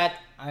it a stack.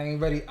 I ain't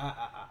ready.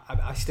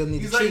 I still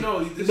need to cheat. No,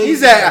 he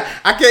said,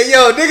 I can't.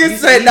 Yo, nigga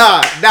said,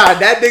 nah.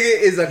 That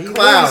nigga is a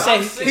clown.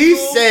 He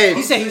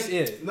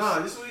said, Nah,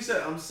 this is what he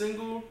said. I'm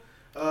single.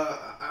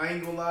 I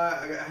ain't gonna lie.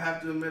 I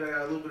have to admit, I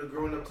got a little bit of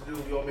growing up to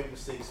do. We all make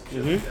mistakes. Some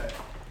shit like that.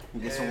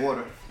 Get some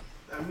water.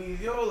 I mean,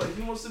 yo, like,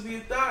 he wants to be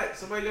a thot.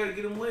 Somebody gotta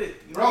get him lit.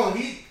 You know? Bro,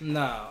 he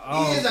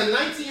is a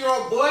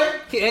 19-year-old boy.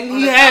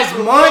 He has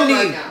money.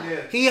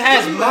 Right he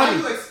has money. How do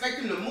you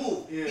expect him to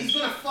move? Yeah. He's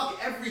gonna fuck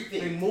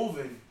everything.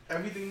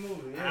 Everything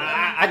moving.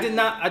 Yeah. I did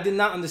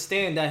not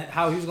understand that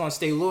how he was gonna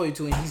stay loyal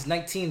to, and he's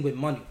 19 with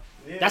money.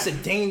 Yeah. That's a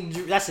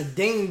danger.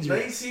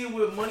 19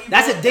 with money.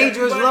 That's a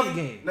dangerous love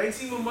game.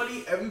 19 with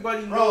money.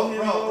 Everybody know him,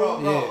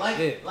 bro.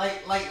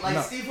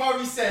 Like Steve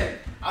Harvey said.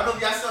 I don't know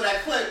if y'all saw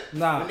that clip.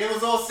 Nah. When they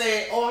was all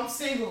saying, "Oh, I'm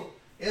single."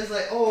 It was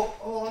like,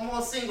 "Oh, I'm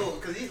all single,"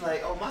 because he's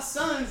like, "Oh, my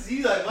sons."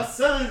 He's like, "My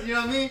sons." You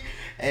know what I mean?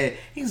 And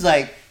he's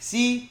like,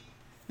 "See,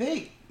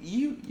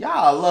 y'all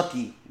are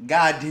lucky.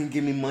 God didn't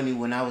give me money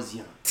when I was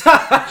young."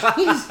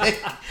 He's like,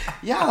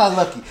 y'all are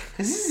lucky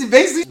because this is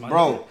basically,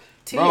 bro.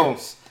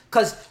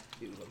 Because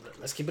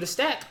let's keep it a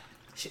stack.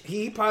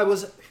 He probably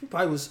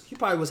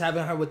was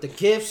having her with the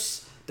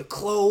gifts, the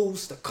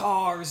clothes, the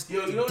cars,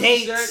 the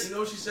dates. You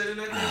know what she said in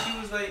that day? She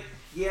was like,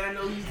 "Yeah, I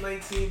know he's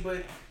 19,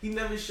 but he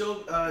never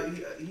showed.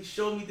 He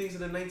showed me things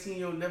that a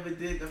 19-year-old never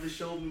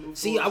showed me before."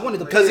 See, I wanted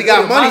to because he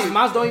got money.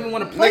 Miles don't even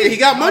want to play. He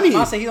got money.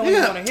 Miles said he don't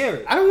even want to hear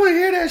it. I don't want to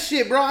hear that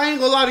shit, bro. I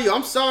ain't gonna lie to you.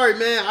 I'm sorry,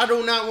 man. I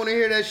do not want to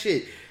hear that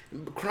shit.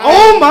 Crying.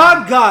 Oh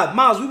my God,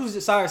 Miles, we was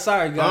just, sorry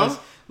guys. Huh?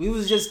 We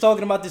was just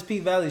talking about this P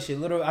Valley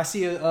shit. I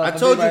see I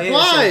told you,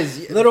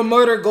 Plies. Little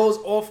Murder goes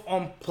off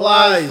on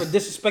Plies for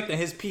disrespecting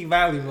his P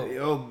Valley vote.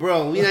 Yo,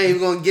 bro, we not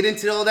even gonna get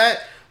into all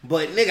that.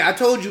 But nigga, I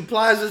told you,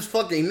 Plies was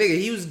fucking nigga.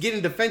 He was getting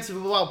defensive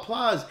about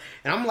Plies,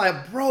 and I'm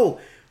like, bro,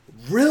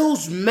 real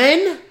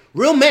men,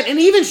 and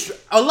even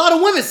a lot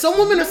of women. Some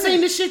women are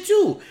saying this shit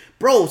too,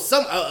 bro.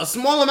 A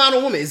small amount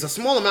of women. It's a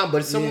small amount,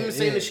 but some women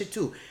saying this shit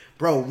too.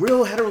 Bro,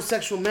 real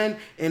heterosexual men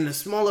and a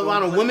small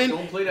amount of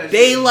women,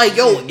 they like,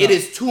 yo, it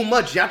is too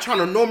much. Y'all trying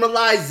to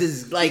normalize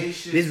this, like,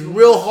 this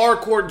real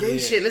hardcore gay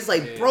shit. And it's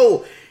like,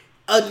 bro,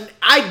 a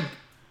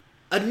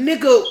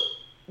nigga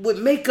with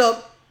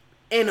makeup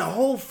and a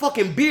whole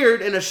fucking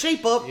beard and a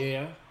shape up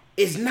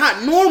is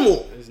not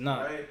normal. It's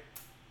not. Right?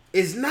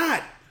 It's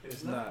not.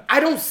 It's not. I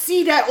don't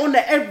see that on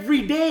the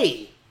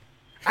everyday.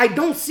 I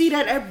don't see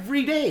that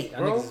every day, That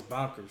bro. niggas is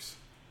bonkers.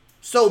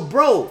 So,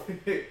 bro,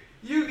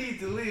 you need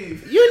to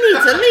leave. you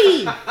need to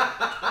leave.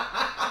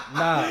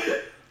 Nah,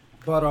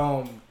 but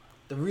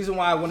the reason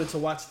why I wanted to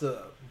watch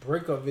the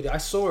breakup video, I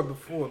saw it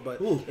before, but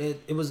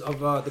it was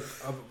of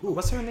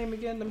what's her name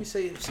again? Let me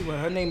see what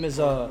her name is.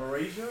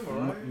 Marissa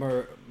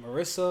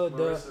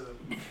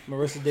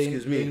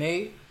Excuse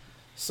me.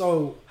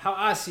 So how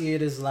I see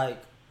it is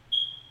like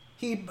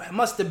he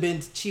must have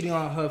been cheating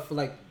on her for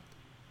like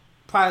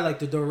probably like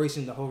the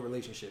duration of the whole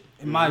relationship,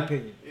 in my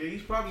opinion. Yeah,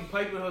 he's probably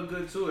piping her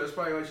good too. That's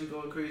probably why she's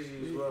going crazy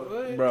as well.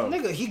 Bro,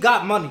 nigga, he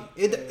got money.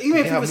 Even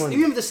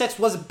if the sex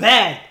was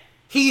bad,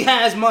 he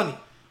has money.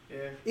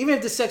 Yeah. Even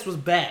if the sex was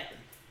bad,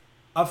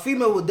 a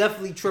female would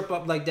definitely trip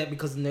up like that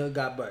because the nigga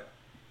got butt.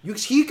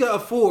 He could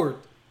afford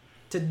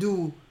to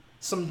do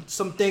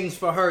some things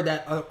for her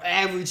that an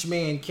average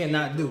man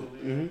cannot do.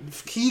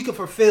 Mm-hmm. He could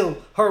fulfill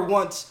her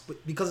wants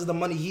because of the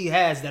money he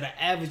has that an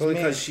average man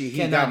because he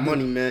cannot got do.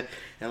 money, man.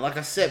 And like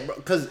I said, bro,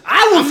 because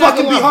I would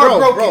fucking be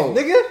heartbroken, bro.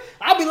 nigga.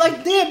 I'll be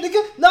like, damn,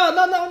 nigga.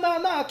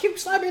 No. Keep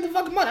slapping the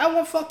fucking money. I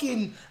want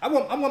fucking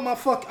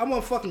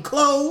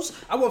clothes.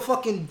 I want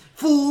fucking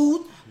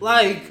food.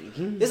 Like,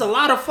 there's a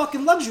lot of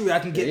fucking luxury I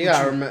can get. You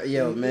gotta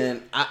remember,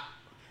 man.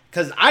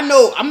 Cause I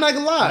know, I'm not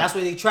gonna lie. That's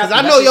why they trap. Cause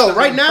I know,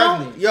 right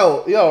now,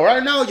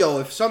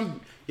 if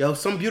some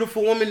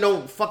beautiful woman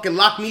don't fucking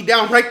lock me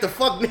down right the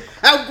fuck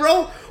now,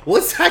 bro.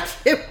 I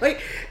can't wait.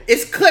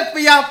 It's clip for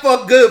y'all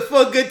for a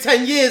good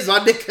 10 years, my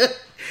nigga.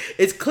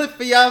 It's clip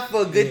for y'all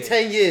for a good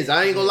 10 years.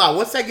 I ain't gonna lie.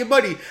 Once I get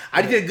money,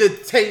 I did a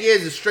good 10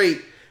 years of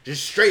straight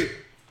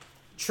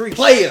Treat.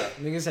 Player.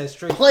 Nigga said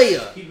straight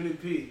player.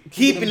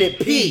 Keeping it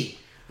P.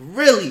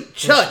 Really,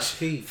 church.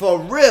 For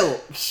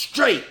real.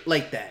 Straight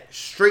like that.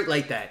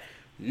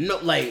 No,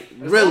 like, as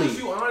really. As long as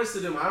you honest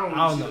to them, I don't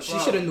know. She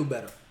should have knew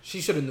better.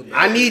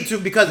 I need to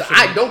because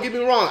don't get me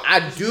wrong.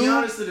 Be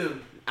honest to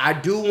them. I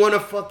do want to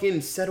fucking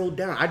settle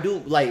down. I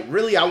do, like,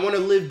 really, I want to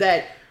live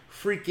that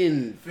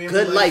freaking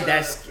good life.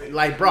 That's,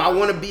 like, bro, I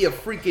want to be a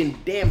freaking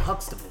damn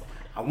Huxtable.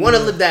 I want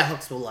to live that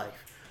Huxtable life.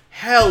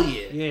 Hell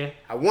yeah. Yeah.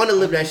 I want to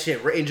live that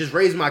shit and just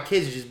raise my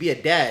kids and just be a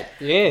dad.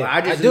 Yeah. But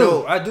I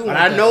do. But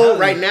I know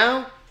right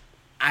now,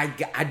 I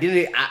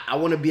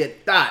want to be a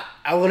thought.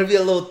 I want to be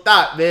a little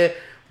thought, man.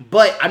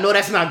 But I know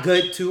that's not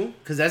good too,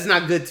 cause that's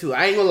not good too.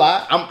 I ain't gonna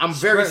lie. I'm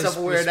very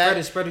self-aware of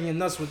that. Spreading your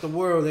nuts with the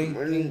world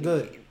ain't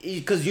good.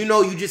 Cause you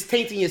know you just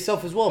tainting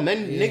yourself as well,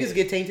 man. Yeah. Niggas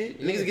get tainted.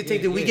 We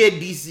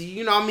get DC.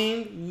 You know what I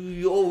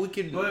mean? We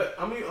could. But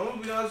I mean, I'm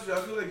gonna be honest with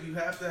you. I feel like you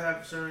have to have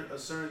a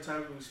certain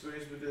type of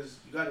experience because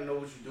you got to know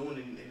what you're doing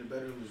in the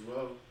bedroom as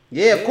well.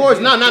 Yeah, of course.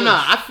 No.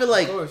 I feel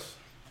like,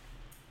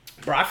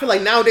 bro. I feel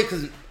like nowadays,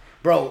 cause,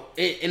 bro,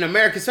 in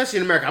America, especially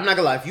in America, I'm not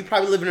gonna lie. If you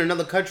probably live in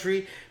another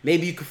country,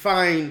 maybe you could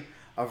find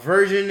a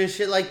virgin and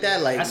shit like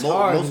that, like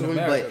most women.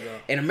 But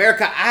in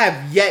America, I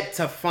have yet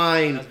to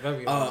find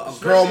a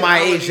girl my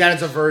age that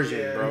is a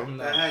virgin, bro.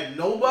 That had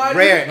nobody.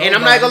 Rare, and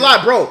I'm not gonna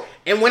lie, bro.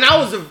 And when I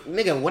was I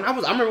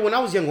remember when I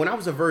was young, when I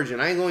was a virgin,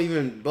 I ain't gonna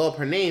even blow up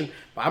her name,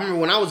 but I remember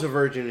when I was a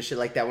virgin and shit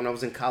like that when I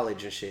was in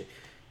college and shit.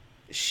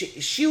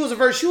 She was a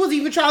virgin. She wasn't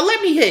even trying to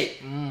let me hit.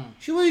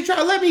 She wasn't even trying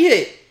to let me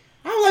hit.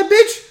 I'm like,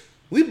 bitch,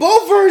 we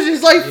both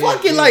virgins. Like,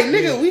 fuck it, like,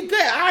 nigga, we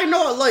good. I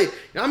know, like, you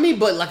know what I mean?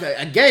 But like,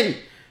 again.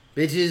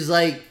 Bitches,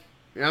 like,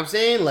 you know what I'm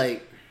saying?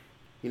 Like,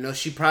 you know,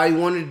 she probably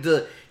wanted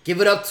to give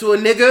it up to a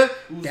nigga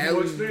that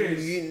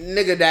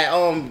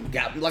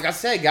got, like I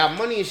said, got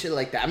money and shit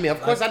like that. I mean,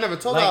 of course, I never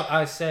told her.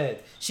 I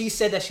said, she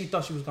said that she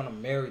thought she was gonna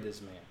marry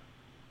this man.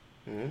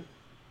 Mm-hmm.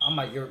 I'm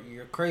like,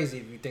 you're crazy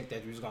if you think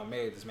that you was gonna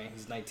marry this man.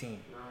 He's 19.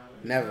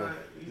 Never.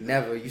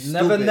 You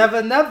stupid.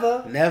 Never.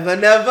 Never.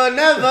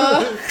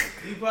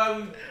 He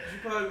probably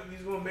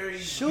he's gonna marry.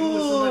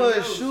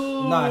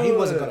 Sure. Nah, he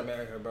wasn't gonna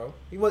marry her, bro.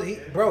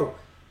 Bro.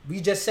 We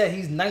just said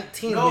he's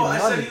 19. No, I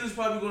said he was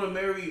probably gonna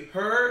marry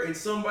her and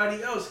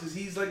somebody else because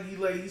he's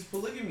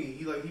polygamy.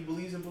 He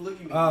believes in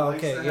polygamy. Oh,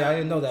 okay. Yeah, I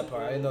didn't know that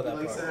part. He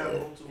likes to have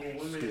multiple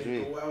women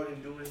and go out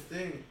and do his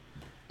thing.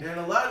 And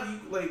a lot of you,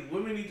 like,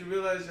 women need to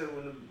realize that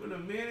when a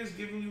man is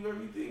giving you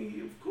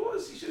everything, of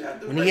course he should have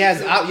the. When he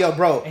has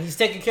bro, and he's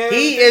taking care of.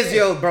 He is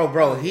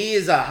bro. He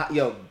is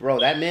bro.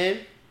 That man.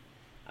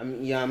 I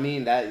mean, you know what I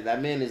mean?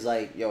 That man is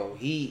like,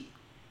 he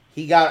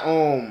got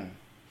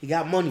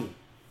money.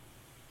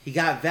 He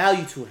got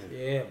value to him.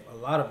 Yeah, a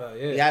lot of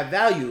value. Yeah. He got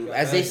value.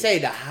 As they say,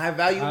 the high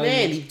value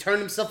man. He turned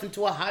himself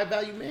into a high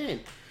value man. You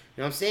know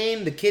what I'm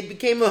saying? The kid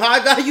became a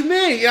high value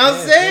man. You know what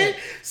I'm saying?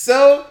 Yeah.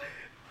 So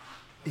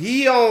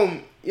he you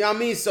know what I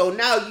mean? So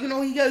now, you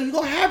know, you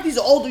gonna have these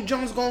older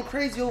Jones going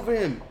crazy over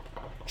him.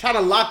 Trying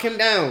to lock him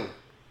down.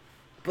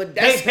 But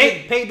that's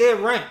pay their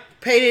rent.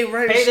 Pay their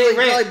rent.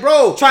 Like,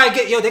 bro.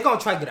 They're gonna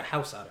try to get a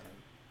house out of him.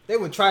 They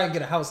would try and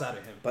get a house out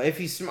of him. But if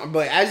he's smart,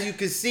 but as you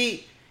can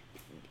see,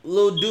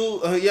 little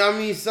dude, you know what I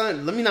mean,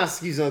 son? Let me not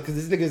excuse him because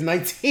this nigga's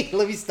 19.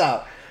 Let me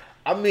stop.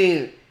 I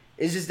mean,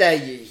 it's just that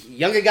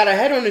Younger got a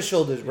head on his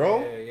shoulders,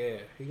 bro. Yeah.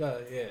 He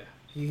got,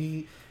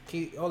 He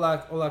all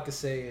I can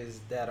say is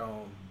that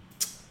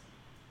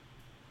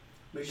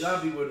May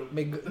God be with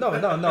him.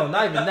 No,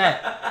 not even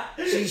that.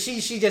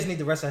 She just need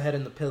to rest her head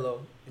in the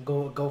pillow and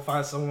go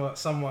find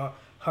someone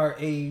her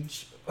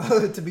age.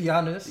 To be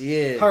honest,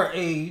 yeah, her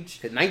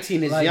age.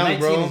 19 is like, young, 19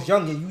 bro. 19 is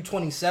young, and you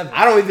 27.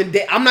 I don't even.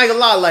 I'm not gonna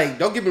lie. Like,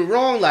 don't get me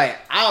wrong. Like,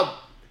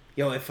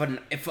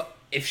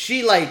 if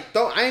she like,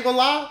 I ain't gonna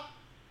lie.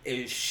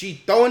 If she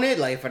throwing it,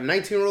 like, if a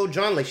 19-year-old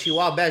John, like, she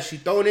wild bad, she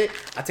throwing it,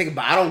 I take it.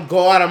 But I don't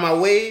go out of my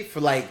way for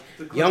like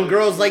young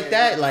girls like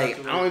that. Like,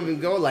 I don't even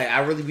go. Like,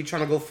 I really be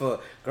trying to go for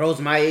girls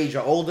my age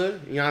or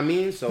older. You know what I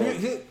mean? So.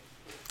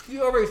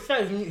 You already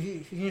said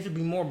he needs to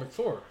be more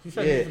mature. He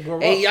said he needs to grow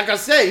up. And like I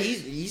said,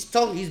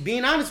 he's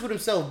being honest with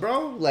himself,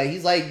 bro. Like,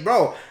 he's like,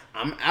 bro,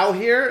 I'm out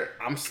here,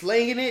 I'm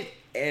slinging it,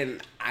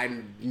 and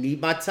I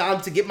need my time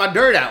to get my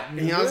dirt out.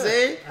 You know what I'm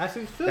saying?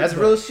 That's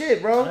real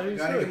shit, bro. You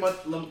gotta let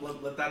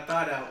that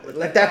thought out.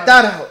 Let that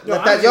thought out. Yo,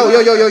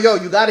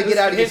 you gotta get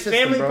out of your system, bro.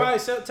 His family probably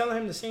telling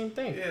him the same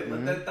thing. Yeah,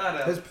 let that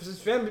thought out. His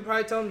family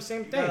probably telling him the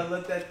same thing. You gotta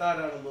let that thought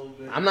out a little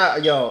bit.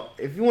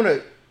 If you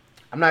wanna,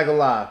 I'm not gonna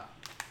lie.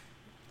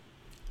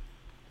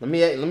 Let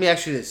me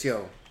ask you this,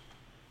 yo.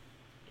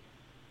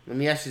 Let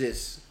me ask you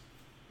this.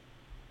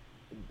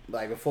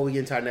 Like, before we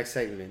get into our next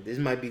segment, this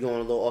might be going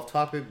a little off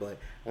topic, but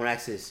I want to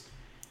ask this,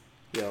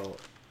 yo.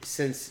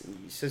 Since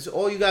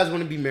all you guys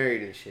want to be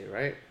married and shit,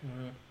 right?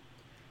 Mm-hmm.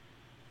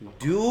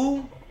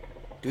 Do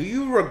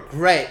you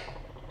regret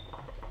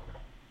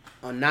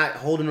not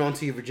holding on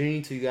to your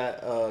virginity till you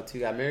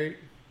got married?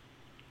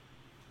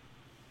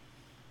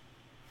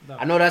 No.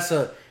 I know that's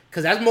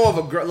cause that's more of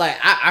a girl. Like,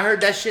 I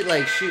heard that shit.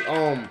 Like, she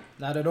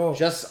not at all.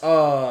 Just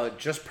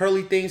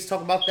Pearly Things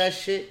talk about that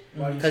shit.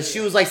 Cause she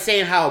was like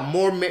saying how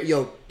more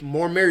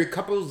married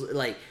couples,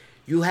 like,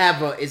 you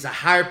have a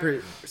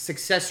higher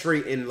success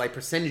rate in like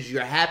percentage.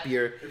 You're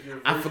happier.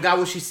 I forgot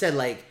what she said.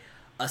 Like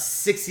a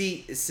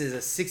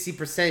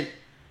 60%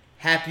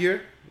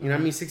 happier. You know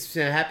what I mean?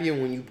 60% happier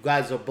when you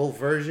guys are both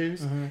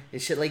virgins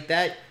and shit like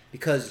that.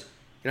 Because,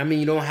 you know what I mean?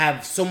 You don't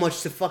have so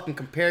much to fucking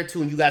compare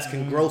to, and you guys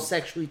can grow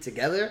sexually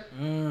together.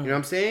 You know what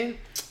I'm saying?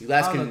 You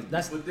guys can.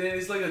 But then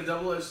it's like a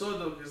double-edged sword,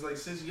 though, because like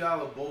since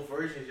y'all are both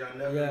virgins, y'all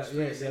never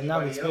experienced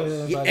anybody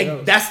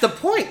else. That's the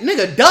point,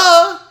 nigga.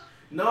 Duh.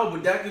 No,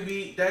 but that could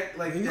be that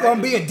like you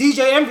gonna be in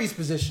DJ Envy's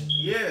position.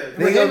 Yeah,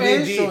 they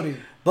gonna be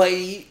But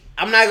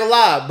I'm not gonna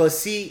lie. But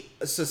see,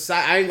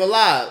 society. I ain't gonna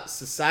lie.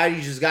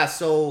 Society just got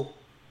so.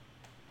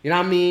 You know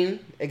what I mean?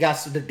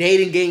 The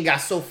dating game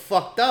got so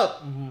fucked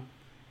up.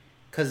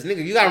 Cause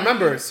nigga, you gotta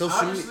remember,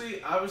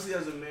 obviously,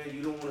 as a man,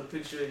 you don't want to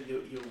picture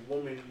your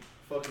woman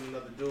fucking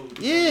another dude.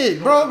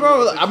 Yeah,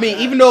 bro. I mean,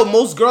 even though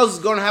most girls is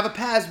gonna have a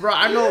past, bro.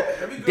 I know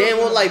damn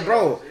well, like,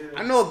 bro. Yeah.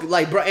 I know,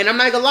 like, bro, and I'm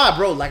not gonna lie,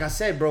 bro. Like I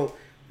said, bro,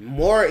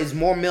 more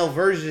male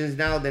versions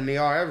now than they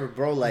are ever,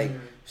 bro. Like,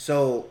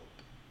 so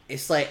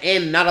it's like,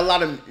 and not a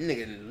lot of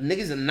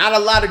niggas, not a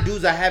lot of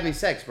dudes are having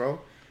sex, bro.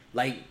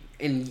 Like.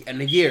 In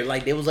a year,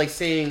 like they was like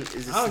saying,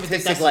 is a I don't even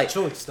think that's like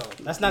their choice though.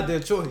 That's not their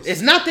choice. It's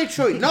not their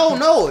choice.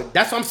 No,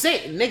 that's what I'm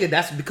saying, nigga.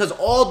 That's because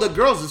all the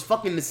girls is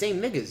fucking the same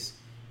niggas.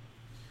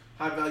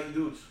 High value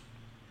dudes.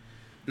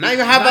 Not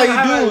even high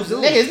value dudes,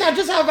 nigga. It's not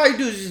just high value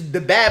dudes. It's just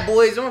the bad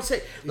boys. You know what I'm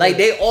saying? Like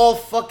they all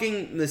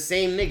fucking the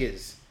same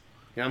niggas.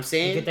 You know what I'm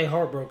saying? You get their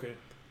heart broken.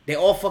 They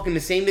all fucking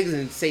the same niggas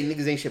and say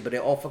niggas ain't shit, but they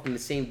all fucking the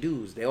same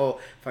dudes. They all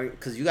fucking,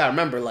 cause you gotta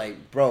remember,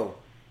 like, bro,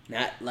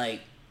 not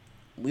like.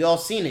 We all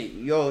seen it,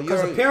 yo.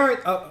 Because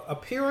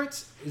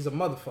appearance is a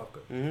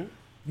motherfucker.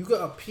 You could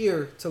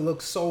appear to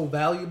look so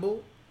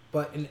valuable,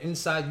 but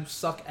inside you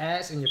suck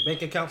ass, and your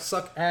bank account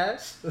suck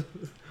ass.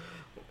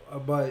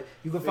 But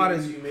you can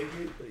find it.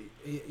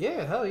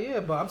 Yeah, hell yeah.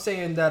 But I'm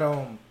saying that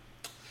the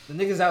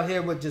niggas out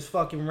here with just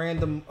fucking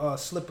random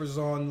slippers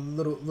on,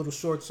 little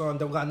shorts on,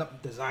 don't got no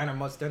designer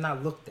much. They're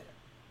not looked at.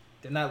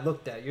 You're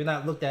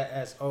not looked at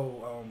as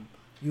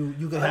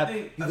You could have. I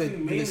think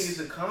maybe it's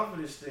a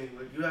confidence thing.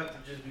 Like you have to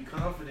just be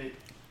confident.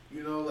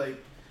 You know,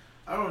 like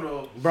I don't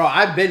know. Bro,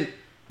 I've been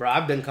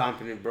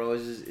confident, bro.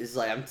 It's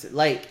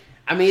like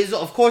I mean,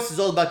 of course, it's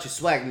all about your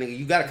swag, nigga.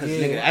 You got it, cause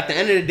nigga. At the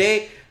end of the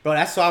day, bro,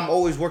 that's why I'm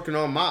always working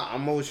on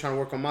I'm always trying to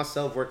work on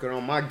myself, working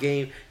on my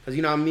game, cause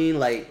you know what I mean.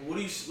 Like, what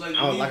do you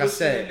like I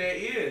said, in their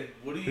ear?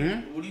 What do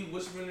you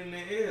whispering in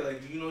their ear?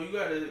 Like, you know, you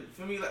gotta.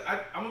 For me, like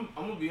I'm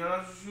gonna be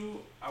honest with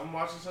you. I'm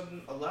watching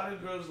something. A lot of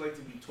girls like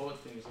to be taught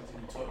things, like to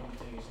be taught new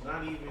things.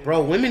 Not even.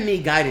 Bro, women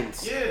need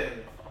guidance. Yeah,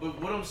 but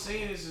what I'm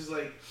saying is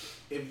like,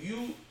 if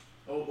you.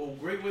 A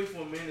great way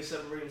for a man to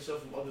separate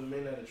himself from other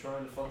men that are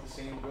trying to fuck the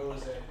same girl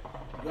is that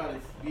you gotta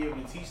be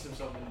able to teach them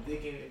something.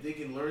 If they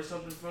can learn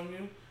something from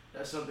you,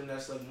 that's something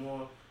that's like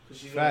more,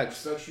 because she's gonna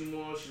respect you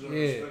more. She's gonna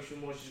respect you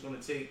more. She's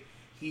gonna take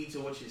heed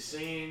to what you're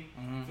saying.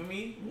 For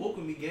me, walk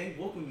with me, gang.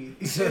 Walk with me,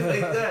 shit like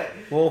that.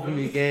 Walk with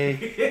me, gang.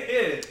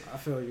 Yeah, I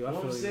feel you. You know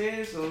what I'm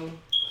saying? So,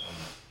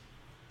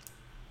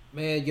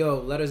 man, yo,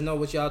 let us know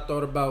what y'all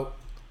thought about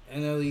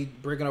NLE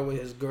breaking up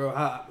with his girl.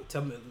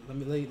 Tell me, let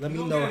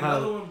me know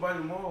how.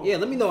 Yeah,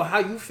 let me know how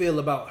you feel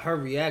about her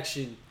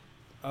reaction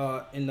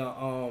in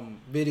the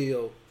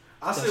video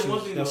I say one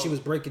thing though. She was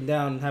breaking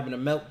down and having a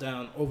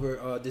meltdown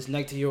over this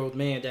 19-year-old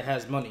man that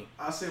has money.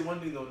 I say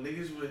one thing though.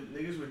 Niggas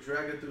would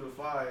drag her through the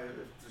fire if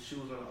the shoe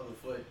was on the other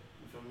foot.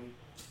 You feel me?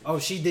 Oh,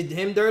 she did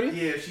him dirty?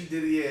 Yeah, she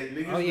did it. Yeah,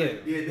 niggas. Oh yeah.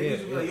 Niggas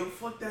would be like, yo,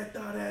 fuck that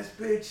thought ass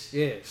bitch.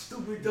 Yeah.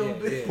 Stupid dumb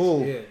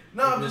bitch. Yeah.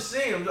 No, I'm just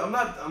saying. I'm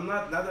not.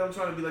 Not that I'm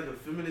trying to be like a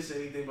feminist or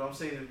anything, but I'm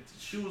saying if the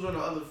shoe was on the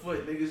other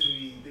foot, niggas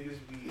be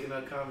in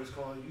our comments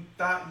calling you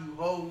thought, you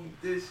hoe, you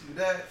this, you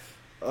that.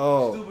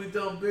 Oh. Stupid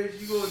dumb bitch.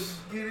 You gonna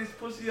get this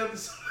pussy up the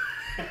side.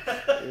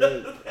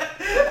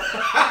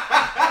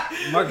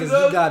 Marcus,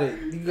 you got it.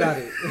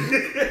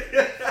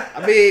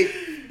 I mean,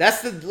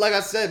 that's like I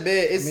said,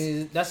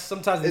 man. That's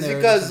sometimes. It's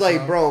because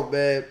like, bro,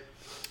 man.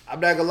 I'm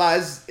not gonna lie.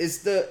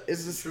 It's the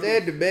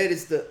standard, man.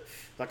 It's the,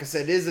 like I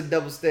said, there's a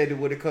double standard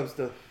when it comes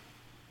to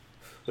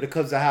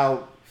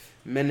how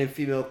men and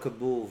female could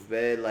move,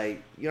 man.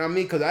 Like, you know what I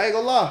mean? Because I ain't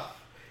gonna lie.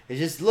 It's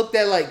just looked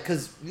at like,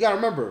 because you gotta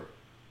remember,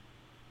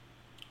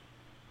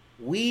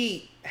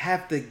 women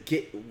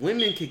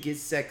could get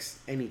sex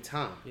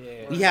anytime.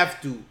 Yeah. We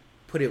have to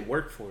put in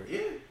work for it.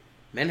 Yeah.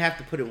 Men have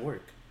to put in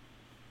work.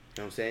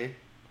 You know what I'm saying?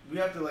 We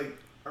have to like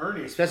earn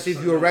it. Especially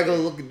if you're a regular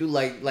looking dude,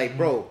 like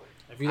bro.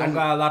 If you don't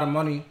got a lot of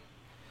money,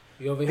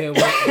 you over here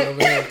working.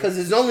 Because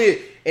it's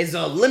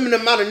a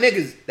limited amount of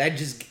niggas that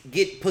just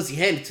get pussy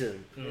handed to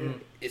them. Mm-hmm.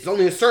 It's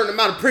only a certain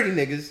amount of pretty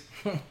niggas.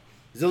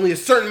 There's only a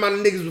certain amount of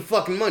niggas with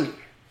fucking money.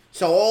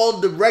 So all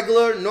the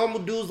regular, normal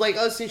dudes like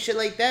us and shit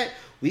like that,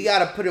 we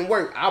gotta put in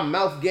work. Our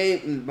mouth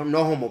game,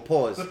 no homo,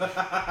 pause.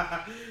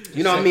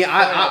 You know what I mean?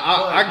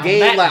 Our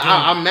game, like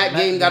our mat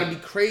game gotta be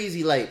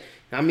crazy. Like,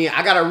 I mean,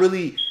 I gotta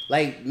really,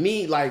 like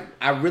me, like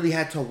I really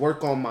had to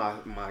work on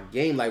my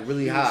game, like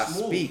really how I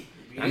speak.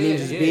 I mean,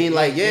 just being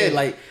like,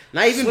 like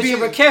not even being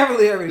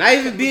vocabulary, not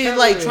even being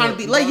like trying to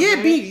be like,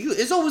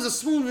 it's always a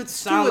smooth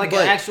sound like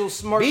an actual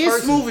smart being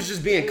person. smooth is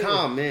just being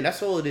calm, man.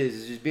 That's all it is.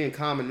 It's just being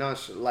calm and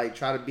nonchalant. Like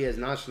try to be as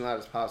nonchalant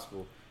as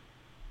possible.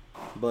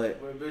 But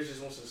when a bitch just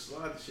wants to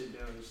slide the shit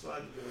down, just slide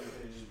it down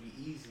and just be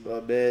easy.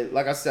 But man,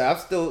 like I said, I'm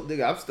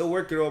still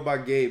working on my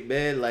game,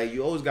 man. Like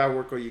you always gotta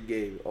work on your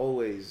game.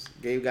 Always.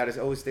 Game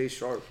gotta always stay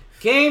sharp.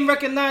 Game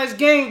recognized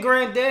game,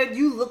 granddad.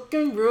 You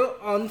looking real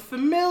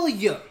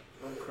unfamiliar.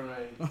 I'm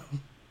crying.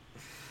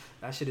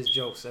 That shit is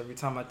jokes every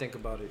time I think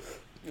about it.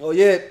 Oh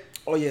yeah.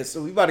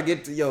 So we about to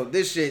get to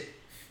this shit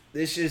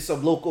is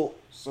some real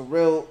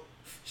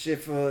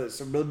shit for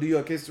some real New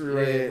York history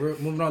right here. We're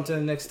moving on to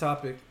the next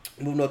topic.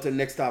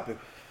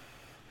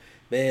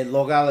 Man,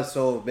 Long Island.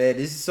 So, man,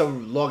 this is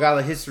some Long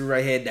Island history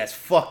right here that's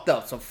fucked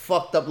up. Some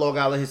fucked up Long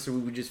Island history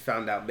we just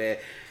found out, man.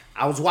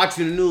 I was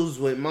watching the news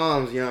with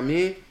moms, you know what I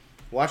mean?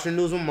 Watching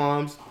the news with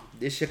moms.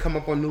 This shit come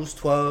up on News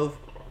 12.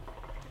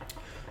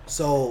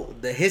 So,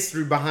 the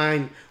history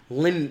behind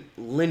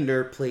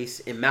Linder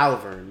Place in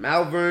Malvern.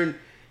 Malvern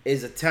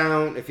is a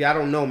town, if y'all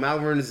don't know,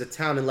 Malvern is a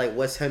town in like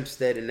West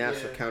Hempstead in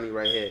Nassau County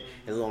right here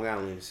in Long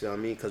Island. So, I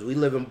mean, because we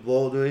live in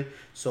Baldwin,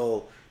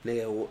 so...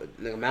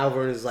 Nigga,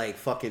 Malvern is like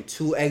fucking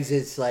 2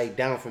 exits like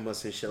down from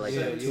us and shit like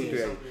that.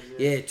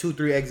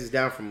 2-3 exits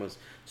down from us.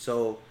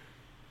 So,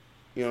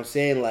 you know what I'm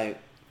saying? Like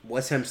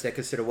West Hempstead,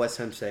 consider West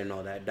Hempstead and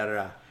all that.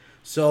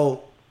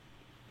 So,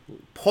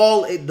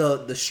 Paul,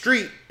 the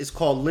street is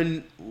called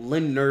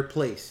Lindner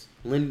Place,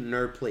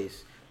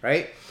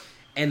 right?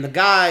 And the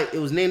guy it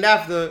was named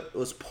after it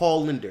was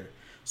Paul Linder.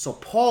 So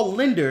Paul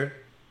Linder,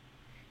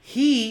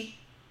 he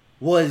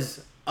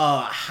was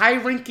a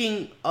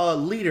high-ranking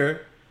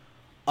leader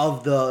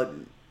of the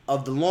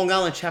Long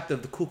Island chapter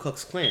of the Ku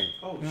Klux Klan.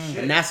 Oh shit!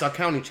 The Nassau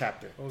County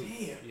chapter. Oh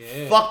damn!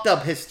 Yeah. Fucked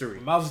up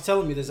history. Miles was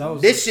telling me this.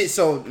 Shit.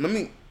 So let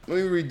me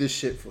read this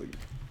shit for you.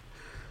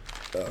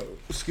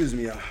 Excuse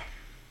me, y'all.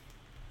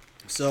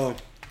 So, you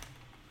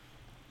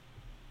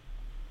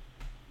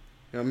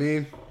know what I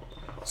mean?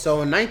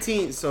 So in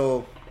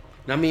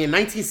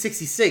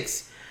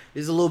 1966,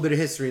 there's a little bit of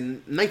history.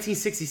 In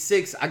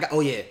 1966,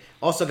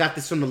 also got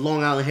this from the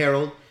Long Island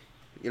Herald.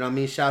 You know what I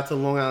mean? Shout out to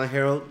the Long Island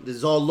Herald. This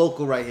is all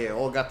local right here.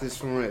 All got this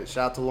from it.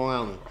 Shout out to Long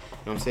Island. You know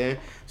what I'm saying?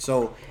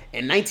 So,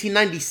 in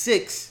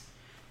 1996,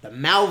 the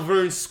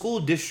Malvern School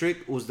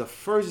District was the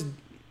first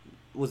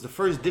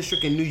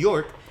district in New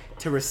York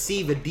to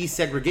receive a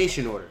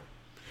desegregation order.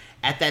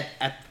 At the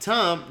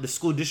time, the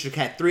school district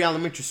had 3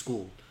 elementary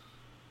schools: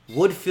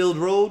 Woodfield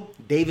Road,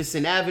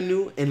 Davison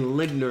Avenue, and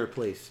Lindner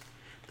Place.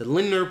 The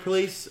Lindner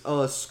Place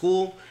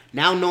school,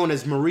 now known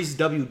as Maurice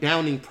W.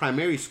 Downing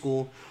Primary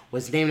School,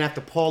 was named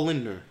after Paul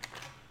Linder,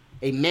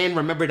 a man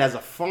remembered as a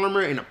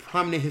farmer and a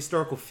prominent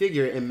historical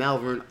figure in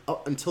Malvern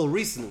up until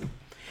recently.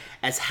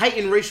 As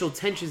heightened racial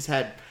tensions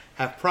have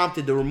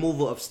prompted the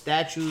removal of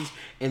statues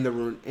and the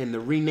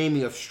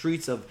renaming of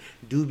streets of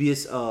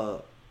dubious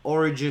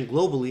origin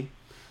globally,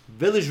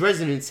 village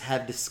residents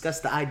have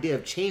discussed the idea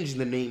of changing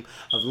the name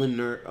of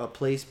Lindner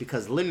Place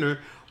because Linder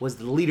was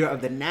the leader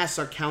of the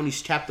Nassau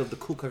County's chapter of the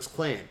Ku Klux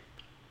Klan.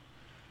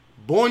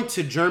 Born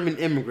to German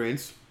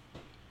immigrants...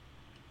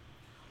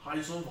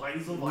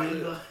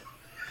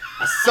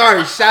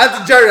 Sorry, shout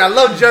out to Jerry. I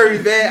love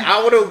Jerry, man. I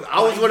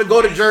always want to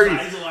go to Jerry.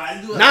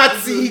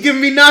 Nazi. He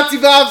giving me Nazi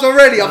vibes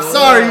already. I'm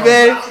sorry,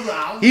 man.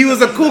 He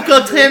was a Ku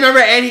Klux Klan member,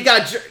 and he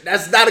got.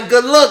 That's not a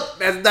good look.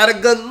 It's not a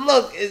good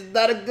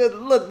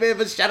look, man.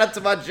 But shout out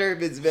to my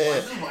Germans,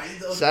 man.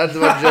 Shout out to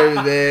my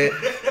Germans, man.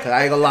 Cause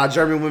I ain't gonna lie,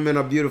 German women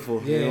are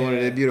beautiful. Yeah, you know,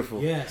 they're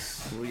beautiful.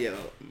 Yes. Yeah,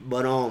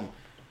 but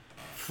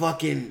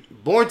fucking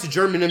born to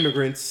German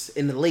immigrants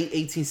in the late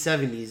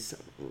 1870s,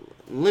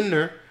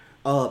 Lindner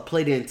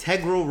played an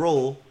integral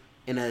role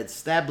in the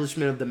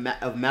establishment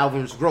of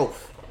Malvern's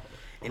growth.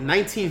 In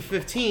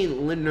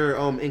 1915, Lindner,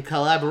 in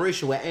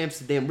collaboration with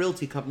Amsterdam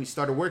Realty Company,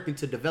 started working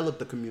to develop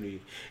the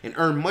community and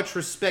earned much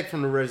respect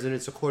from the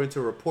residents, according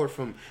to a report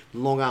from the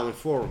Long Island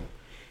Forum.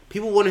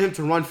 People wanted him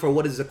to run for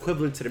what is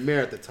equivalent to the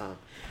mayor at the time.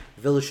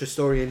 Village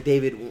historian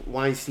David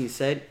Weinstein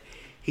said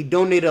he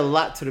donated a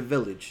lot to the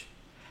village.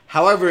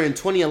 However, in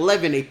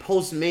 2011, a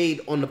post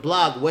made on the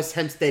blog West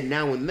Hempstead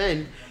Now and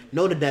Then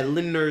noted that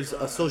Lindner's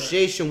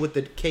association with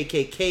the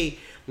KKK.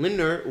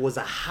 Lindner was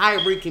a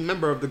high-ranking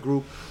member of the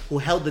group who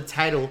held the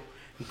title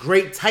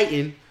Great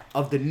Titan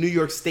of the New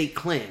York State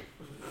Klan.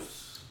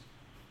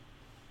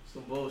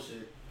 Some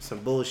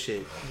bullshit.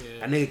 Yeah.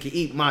 That nigga can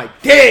eat my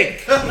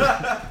dick.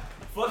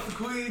 Fuck the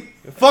queen.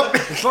 Fuck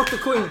the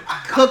queen.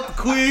 Fuck the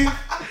queen.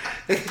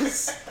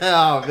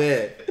 Oh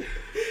man.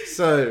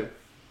 So.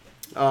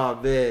 Oh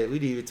man, we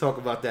didn't even talk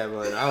about that,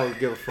 man. I don't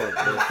give a fuck,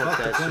 man. Fuck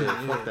that shit.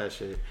 Fuck that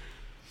shit.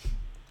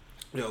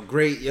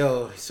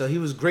 So he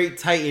was great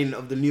titan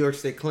of the New York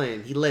State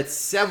Klan. He led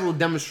several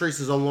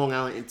demonstrations on Long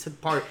Island and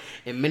took part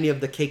in many of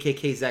the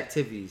KKK's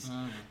activities.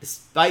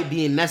 Despite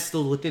being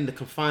nestled within the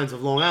confines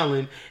of Long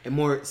Island, and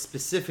more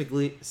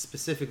specifically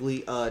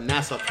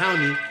Nassau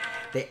County,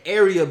 the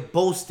area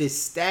boasted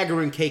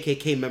staggering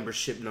KKK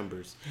membership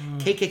numbers.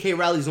 KKK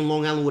rallies on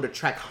Long Island would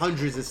attract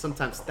hundreds and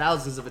sometimes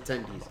thousands of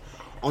attendees.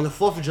 On the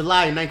 4th of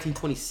July in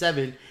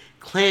 1927,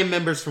 Klan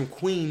members from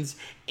Queens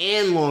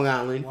and Long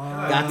Island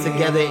got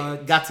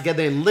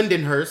together in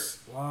Lindenhurst.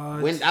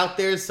 Went out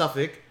there in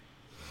Suffolk,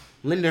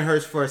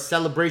 Lindenhurst, for a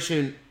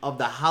celebration of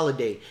the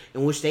holiday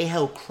in which they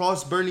held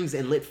cross burnings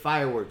and lit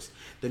fireworks.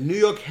 The New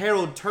York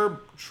Herald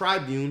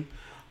Tribune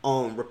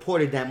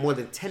reported that more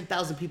than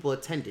 10,000 people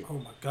attended. Oh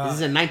my God! This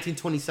is in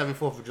 1927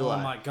 4th of July.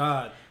 Oh my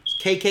God!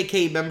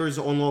 KKK members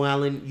on Long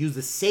Island use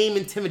the same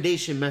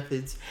intimidation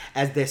methods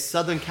as their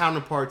southern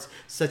counterparts,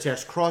 such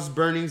as cross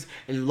burnings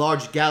and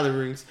large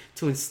gatherings,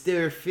 to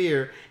instill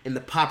fear in the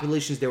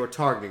populations they were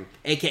targeting,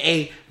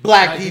 aka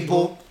black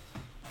people.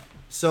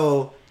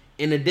 So,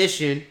 in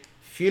addition,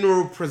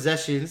 funeral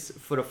processions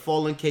for the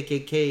fallen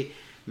KKK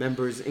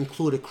members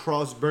included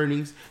cross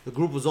burnings. The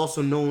group was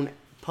also known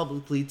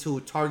publicly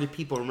to target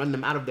people and run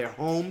them out of their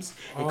homes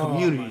and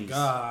communities. Oh my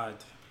God.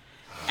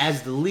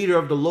 As the leader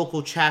of the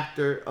local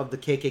chapter of the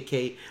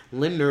KKK,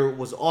 Lindner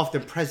was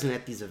often present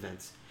at these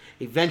events.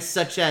 Events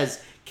such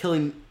as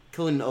killing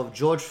of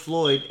George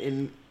Floyd,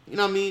 and you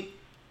know what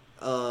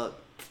I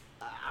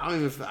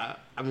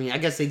mean? I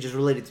guess they just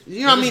related to,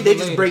 you know what I mean? They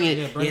just bring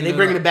it, they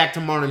bringing it back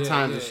to modern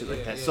times and shit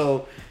like that.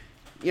 So,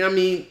 you know what I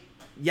mean?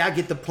 Y'all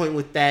get the point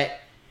with that.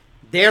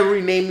 They're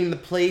renaming the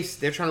place.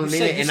 They're trying to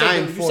rename it, and I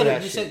am for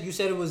that shit. You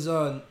said it was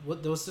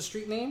what's the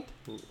street name?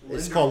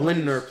 It's called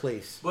Lindner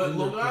Place. But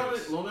Long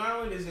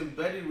Island is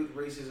embedded with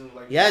racism.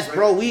 Like yes,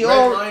 bro.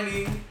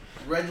 Redlining,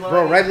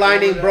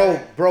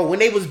 bro. When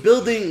they was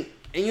building,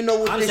 and you know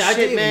what honestly, this I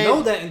shit, didn't man. Even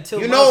know that until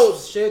you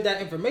shared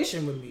that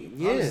information with me.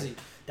 Yeah. Honestly,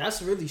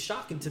 that's really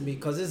shocking to me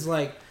because it's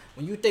like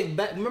when you think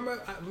back.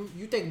 Remember,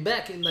 you think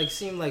back and like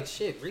seem like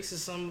shit.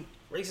 Racism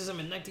in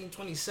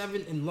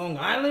 1927 in Long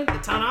Island, the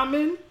town I'm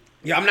in.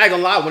 Yeah, I'm not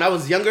gonna lie. When I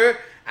was younger,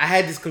 I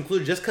had this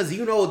conclusion just because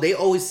they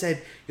always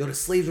said, "Yo, the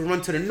slaves will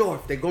run to the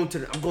north. I'm going to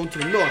the north. I'm going to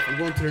the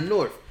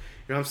north."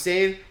 You know what I'm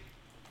saying?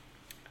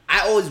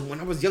 When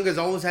I was younger, I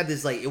always had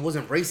this like it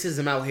wasn't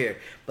racism out here.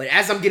 But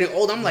as I'm getting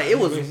older, I'm like it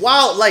was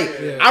wild. Like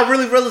I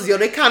really realized,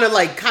 they kind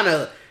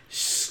of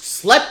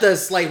slept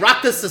us, like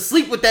rocked us to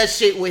sleep with that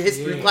shit with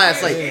history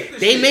class. Like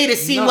they made it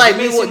seem like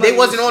they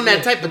wasn't on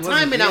that type of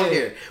timing out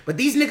here. But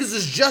these niggas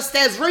is just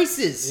as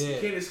racist. You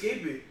can't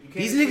escape it.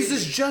 These niggas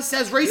is just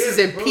as racist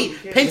in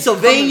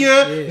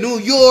Pennsylvania, New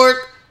York,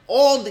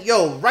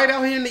 right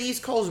out here in the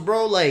East Coast,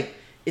 bro. Like,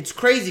 it's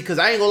crazy because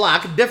I ain't gonna lie. I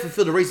could definitely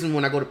feel the racism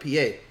when I go to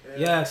PA.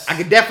 Yes. I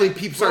could definitely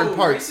peep certain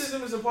parts.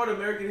 Racism is a part of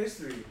American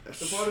history.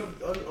 It's a part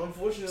of,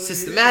 unfortunately,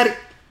 systematic.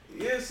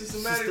 Yeah,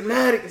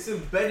 systematic. It's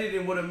embedded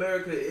in what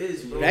America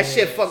is, bro. That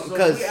shit fucking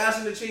because we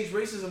asking to change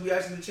racism, we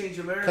asking to change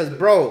America. Because,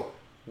 bro,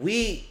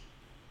 we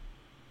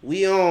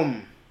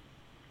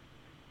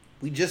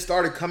just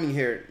started coming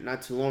here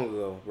not too long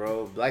ago,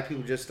 bro. Black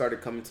people just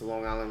started coming to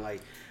Long Island,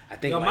 like, I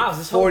think like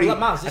 40,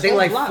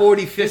 like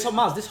 40, 50. This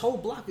whole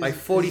block is like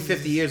 40,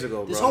 50 years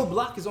ago, bro. This whole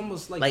block is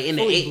almost like in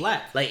fully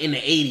black. Like in the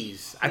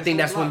 80s. I think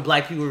that's when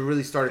black people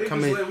really started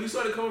coming. We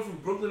started coming from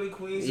Brooklyn and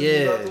Queens and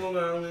we got to Long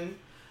Island.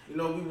 You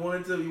know, we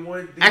wanted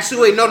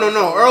actually, wait,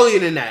 no. Earlier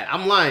than that.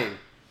 I'm lying.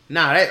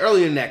 Nah,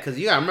 earlier than that, because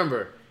you gotta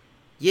remember.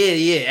 Yeah.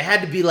 It had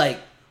to be like,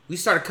 we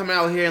started coming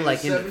out here in like...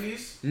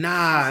 70s?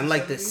 In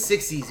like the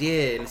 60s,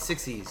 in the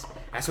 60s.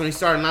 That's when he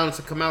started allowing us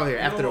to come out here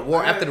after the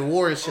war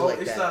and shit like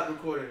that. It stopped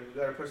recording. We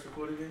gotta press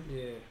record again.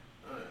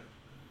 Yeah. Alright.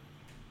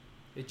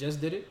 It just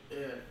did it.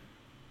 Yeah.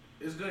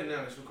 It's good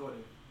now. It's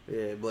recording.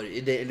 Yeah, but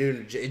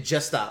it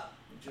just stopped.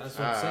 That's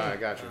what I'm saying. I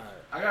got you.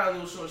 I got a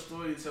little short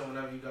story to tell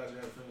whenever you guys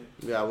got finished.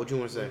 Yeah, what you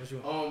want to say?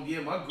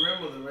 Yeah, my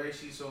grandmother, right?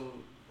 She's so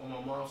on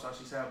my mom's side,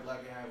 she's half black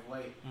and half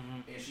white,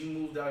 and she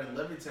moved out in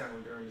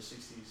Levittown during the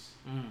 '60s.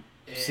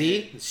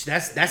 See,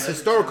 that's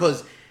historical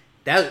because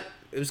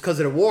it was because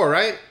of the war,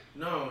 right?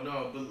 No,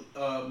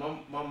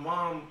 but my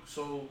mom.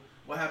 So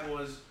what happened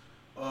was,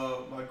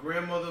 my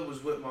grandmother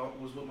was with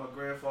my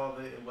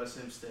grandfather in West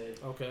Hempstead.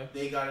 Okay.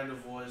 They got a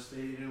divorce.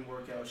 They didn't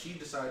work out. She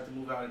decided to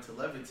move out into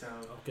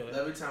Levittown. Okay.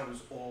 Levittown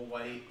was all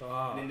white,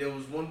 and then there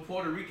was one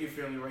Puerto Rican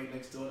family right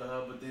next door to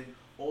her. But then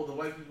all the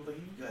white people were like,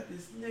 you got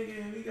this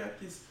nigga, and we got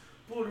this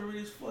Puerto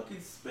Rican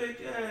fucking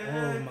spick.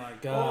 Oh my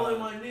god! All in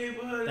my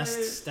neighborhood. That's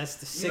the sick. That's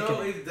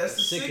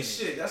the sick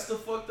shit. That's the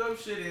fucked up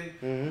shit.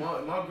 And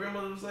my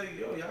grandmother was like,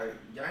 yo,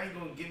 y'all ain't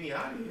gonna get me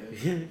out of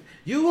here.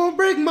 You won't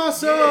break my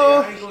soul.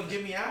 Yeah, y'all ain't gonna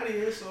get me out of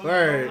here. So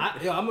Word.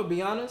 I'm gonna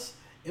be honest.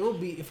 It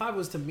would be if I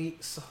was to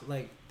meet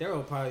like they're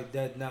all probably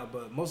dead now,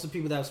 but most of the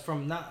people that was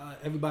from not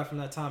everybody from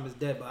that time is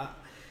dead, but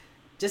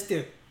just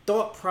their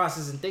thought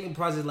process and thinking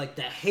process, like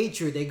that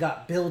hatred they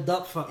got built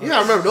up for us. Yeah,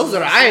 I remember those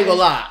are. I ain't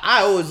gonna lie.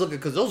 I always look at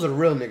because those are the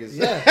real niggas.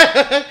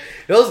 Yeah,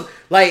 those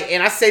like,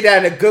 and I say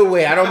that in a good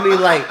way. I don't mean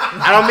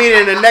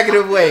it in a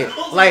negative way.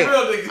 Like,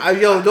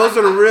 those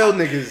are the real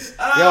niggas.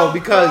 Yo,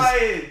 because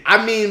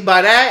I mean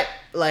by that,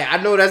 like, I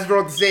know that's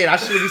wrong to say it. I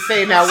shouldn't be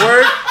saying that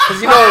word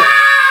because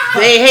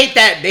they hate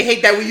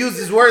that we use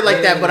this word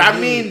like that. But I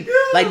mean,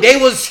 like, they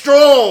was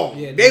strong.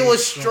 Yeah, they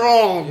was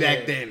strong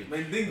back then.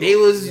 They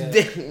was.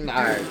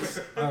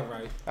 All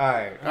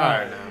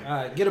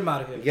right. Get him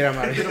out of here. Get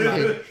out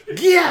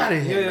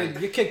of here.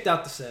 You're kicked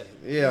out the set.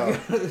 Yeah.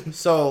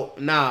 So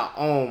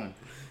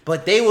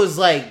but they was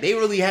like, they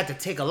really had to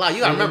take a lot.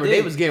 You gotta remember,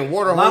 they was getting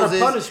water hoses.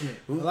 A lot of punishment.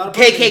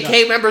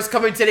 KKK members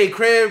coming to their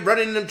crib,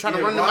 running them, trying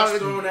to run them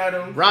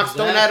out. Rocks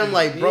thrown at them.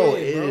 Like, bro,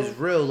 it is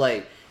real.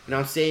 Like, you know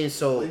what I'm saying?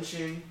 So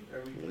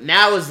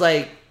now it's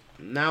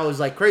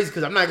like crazy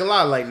because I'm not gonna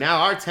lie. Like,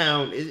 now our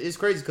town is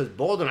crazy because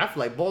Baldwin. I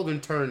feel like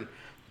Baldwin turned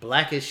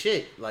black as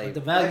shit. Like, but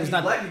the value is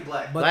not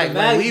black. But the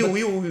value,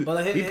 we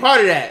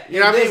part of that.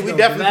 You know what I mean? We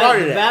definitely part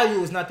of that. The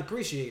value is not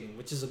depreciating,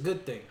 which is a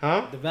good thing.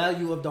 Huh? The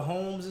value of the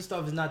homes and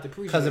stuff is not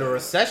depreciating because of the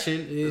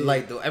recession,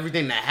 like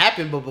everything that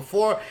happened. But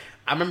before,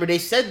 I remember they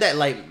said that,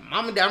 like,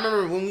 mom and dad. I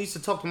remember when we used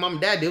to talk to mom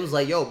and dad, they was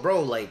like, "Yo,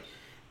 bro, like,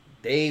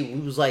 they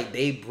was like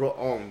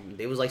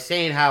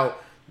saying how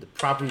the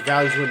property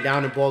values went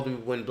down in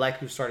Baldwin when black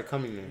people started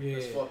coming there." Yeah,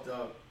 that's fucked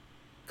up.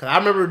 Cause I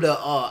remember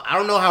I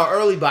don't know how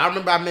early, but I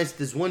remember I met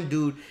this one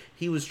dude.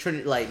 He was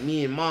trying like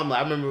me and mom. Like,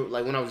 I remember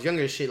like when I was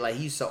younger and shit. Like,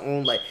 he used to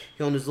own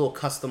he owned this little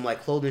custom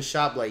like clothing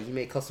shop. Like, he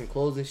made custom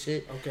clothes and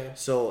shit. Okay.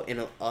 So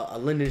in a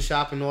Linden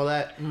shop and all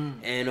that.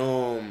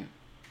 And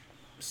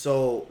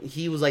so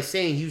he was like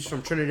saying he was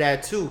from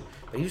Trinidad too.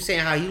 But he was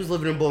saying how he was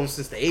living in Boston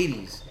since the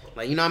 80s.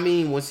 Like, you know what I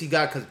mean? Once he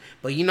got,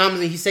 but you know what I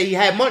mean? He said he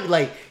had money.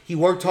 Like, he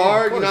worked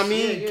hard, you know what I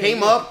mean?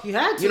 Came up. He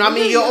had to. You know what I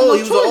mean? He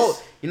was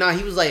old. You know,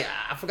 he was like,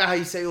 I forgot how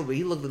you say it, but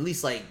he looked at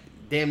least like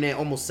damn near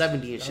almost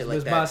 70 and shit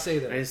like that. I was about to say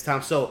that. At his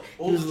time. So,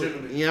 he was, you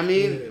know what I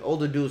mean? Yeah.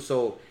 Older dude.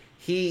 So,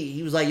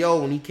 he was like, yo,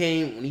 when he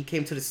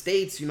came to the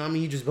States, you know what I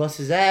mean? He just bust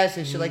his ass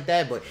and shit like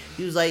that. But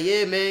he was like,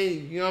 yeah,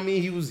 man, you know what I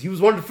mean? He was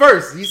one of the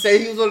first. He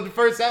said he was one of the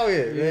first out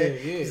here, man. Yeah.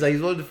 He's like,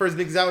 he's one of the first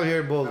niggas out here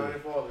in Baldwin.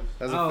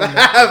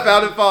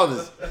 Founding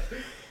fathers.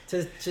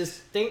 To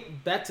just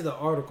think back to the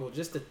article,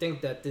 just to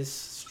think that this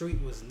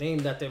street was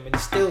named after him, and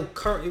it's still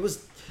current. It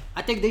was,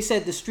 I think they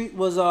said the street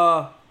was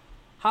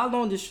how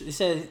long this? It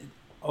said,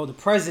 the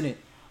president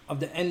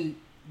of the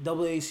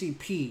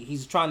NAACP.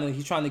 He's trying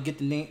to get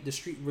the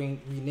street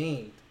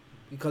renamed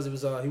because it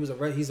was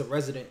he's a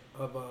resident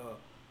of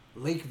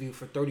Lakeview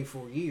for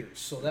 34 years.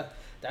 So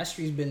that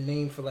street's been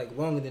named for like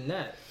longer than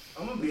that.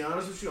 I'm gonna be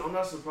honest with you. I'm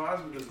not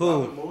surprised because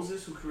Robert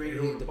Moses, who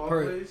created all the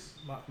parkways.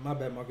 My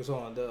bad, Marcus.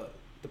 Hold on.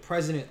 The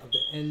president of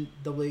the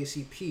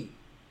NAACP,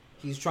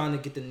 he's trying to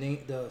get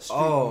the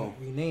street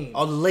renamed.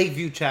 Oh, the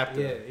Lakeview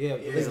chapter. Yeah.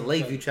 It's a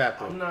Lakeview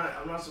chapter. I'm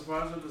not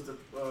surprised because the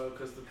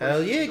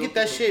hell yeah, get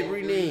that shit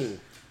renamed.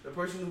 The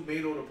person who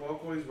made all the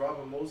parkways,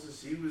 Robert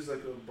Moses, he was like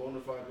a bona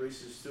fide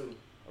racist too.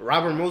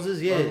 Robert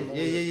Moses, yeah.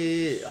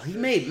 He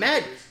made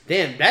mad.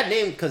 Damn, that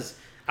name, because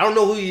I don't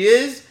know who he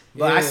is.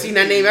 But I seen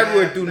that name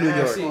everywhere through New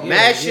York.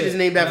 Mad shit is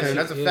named after him.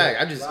 That's a fact.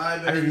 I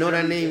just know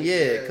that name,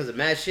 because of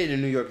mad shit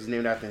in New York is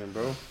named after him,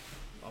 bro.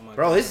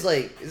 Bro, it's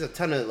a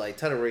ton of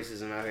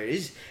racism out here.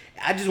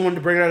 I just wanted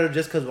to bring it up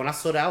just because when I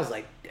saw that, I was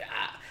like,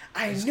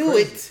 I knew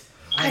it.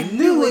 I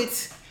knew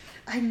it.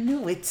 I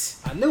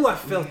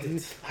felt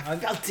it. I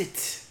felt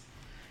it.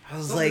 I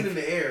was something like, in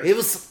the air. It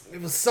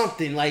was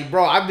something like,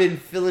 bro. I've been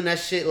feeling that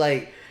shit,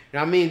 like, you know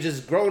what I mean?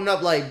 Just growing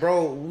up, like,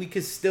 bro, we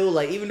could still,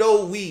 like, even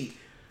though we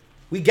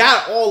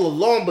got it all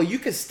along, but you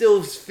can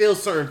still feel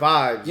certain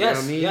vibes. Yes, you know what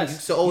I mean?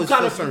 Yes. You can always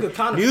feel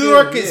certain.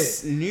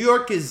 New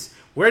York is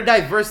we're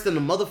diverse than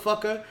the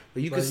motherfucker,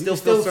 but you can still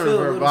feel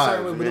certain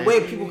vibes, man. The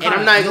way people and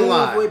I'm not gonna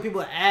lie. The way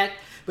people act,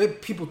 the way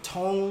people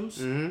tones,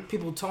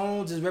 people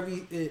tones is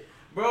very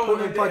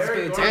important part to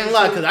pay attention. I ain't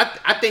gonna lie, cause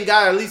I think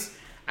God at least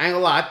I ain't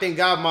gonna lie. I think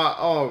God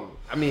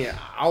I mean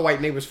our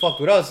white neighbors fucked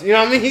with us. You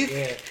know what I mean?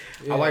 Yeah.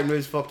 Our white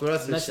neighbors fucked with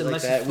us and shit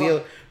like that. We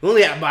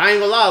only, but I ain't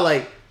gonna lie,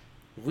 like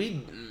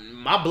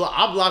our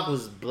block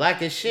was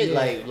black as shit,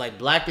 like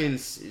black and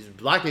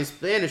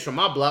Spanish from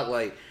my block,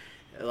 like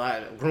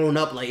growing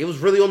up, like it was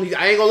really only.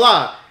 I ain't gonna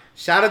lie.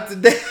 Shout out to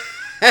Dev.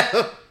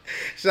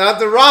 Shout out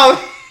to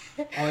Robbie.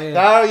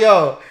 Oh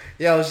yeah.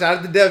 Yo, shout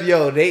out to Dev.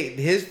 Yo,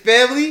 his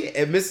family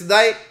and Mr.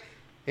 Knight.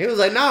 He was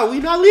like, nah, we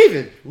not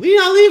leaving. We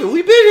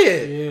been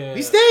here. Yeah.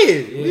 We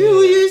staying. Yeah.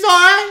 It's all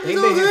right.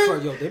 They've been here for,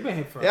 they've been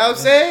here for. You know what I'm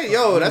saying?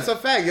 Yo, that's a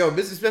fact. Yo,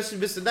 especially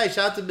Mr. Knight.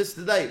 Shout out to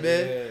Mr. Knight,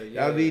 man.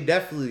 Yeah. I mean,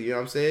 definitely. You know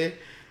what I'm saying?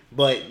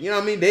 But, you know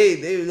what I mean?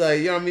 They like,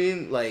 you know what I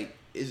mean? Like,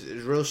 it's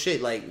real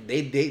shit. Like,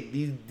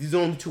 these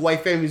only two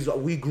white families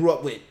we grew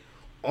up with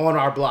on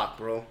our block,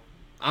 bro.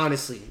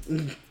 Honestly.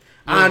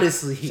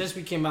 Honestly. Since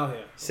we came out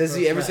here.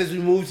 Ever since we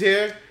moved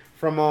here.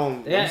 From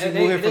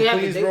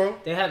Queens, bro.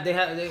 They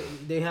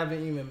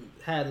haven't even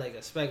had like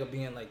a speck of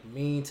being like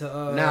mean to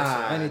us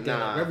or anything.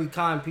 Like, very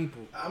kind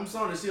people. I'm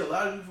starting to see a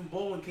lot of people from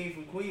Bowling came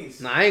from Queens.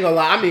 Nah, I ain't gonna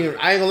lie. I ain't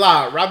gonna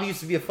lie. Robbie used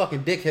to be a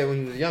fucking dickhead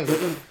when he was younger.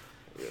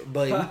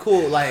 But we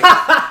cool, like.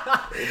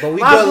 But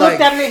we good, like.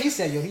 That man, he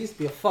said, "Yo, he used to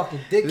be a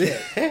fucking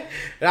dickhead."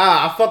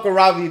 Nah, I fuck with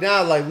Robbie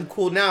now. Like we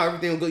cool now.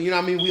 Everything good. You know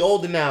what I mean? We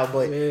older now,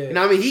 but you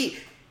know what I mean.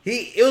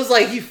 He. It was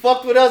like he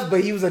fucked with us,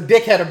 but he was a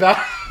dickhead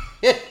about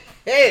it.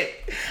 Hey,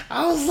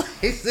 I was like,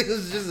 he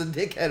was just a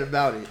dickhead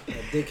about it.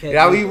 Dickhead.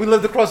 Yeah, we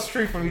lived across the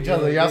street from each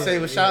other. Y'all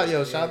say, shout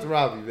out to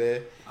Robbie,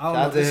 man. Shout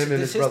out to him and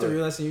his brother. This history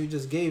lesson you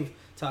just gave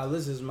to our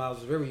listeners,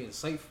 Miles, was very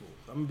insightful.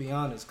 I'm gonna be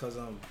honest, cause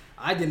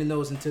I didn't know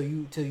this until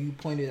you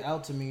pointed it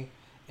out to me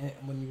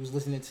when you was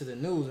listening to the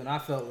news, and I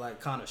felt like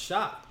kind of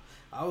shocked.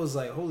 I was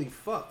like, holy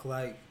fuck,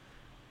 like.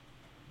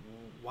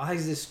 Why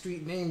is this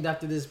street named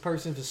after this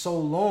person for so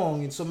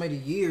long and so many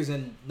years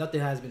and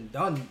nothing has been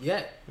done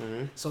yet?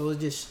 Mm-hmm. So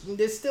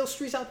there's still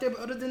streets out there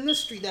other than this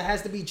street that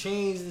has to be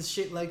changed and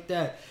shit like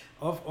that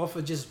off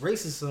of just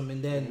racism.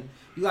 And then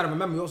you got to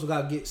remember, you also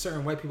got to get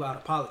certain white people out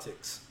of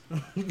politics.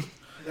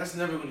 That's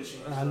never going to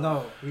change. I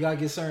know. We got to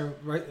get certain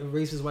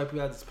racist white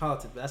people out of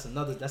politics. But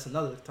that's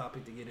another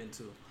topic to get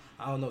into.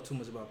 I don't know too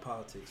much about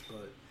politics,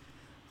 but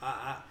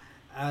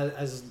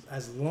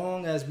as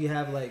long as we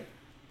have like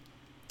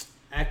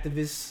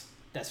activists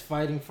that's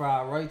fighting for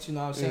our rights, you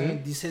know what I'm saying?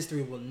 Mm-hmm. This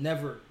history will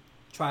never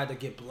try to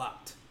get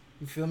blocked.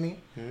 You feel me?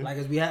 Mm-hmm. Like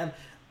as we have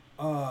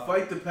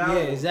fight the power.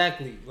 Yeah,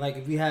 exactly. Like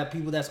if we have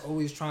people that's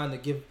always trying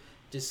to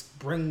just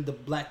bring the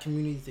black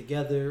community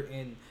together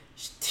and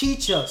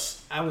teach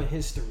us our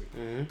history.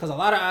 Because a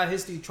lot of our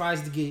history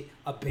tries to get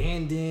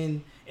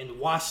abandoned and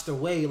washed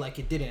away like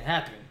it didn't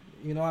happen.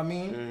 You know what I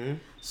mean? Mm-hmm.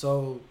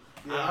 So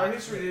our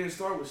history didn't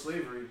start with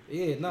slavery.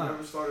 Yeah, no. It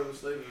never started with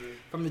slavery.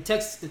 From the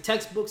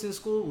textbooks in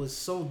school was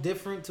so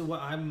different to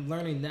what I'm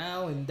learning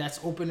now, and that's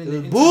open in the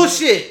internet.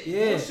 Bullshit.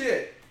 Yeah.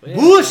 Bullshit. Yeah.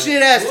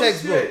 Bullshit ass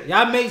textbook.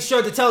 Y'all made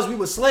sure to tell us we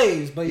were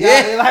slaves, but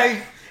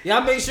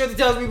y'all made sure to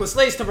tell us we were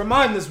slaves to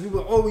remind us we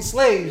were always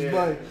slaves,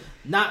 but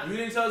not. You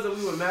didn't tell us that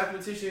we were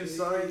mathematicians,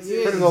 scientists.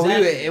 Yeah,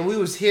 exactly. We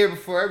was here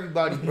before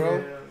everybody, bro.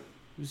 Yeah.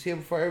 We was here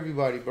before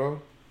everybody,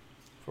 bro.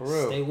 For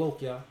real. Stay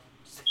woke, y'all.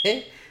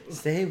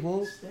 Stay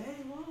woke.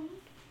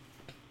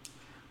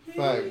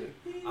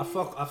 I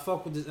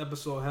fuck with this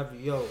episode heavy,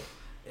 yo.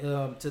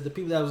 To the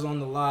people that was on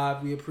the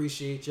live, we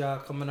appreciate y'all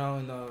coming out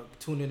and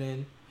tuning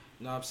in.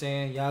 You know what I'm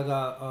saying? Y'all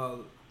got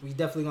we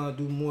definitely gonna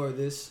do more of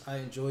this. I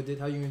enjoyed it.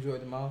 How you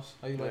enjoyed the mouse?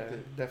 How you liked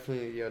it?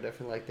 Definitely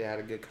liked it. Had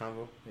a good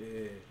convo.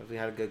 Yeah. Definitely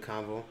had a good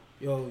convo.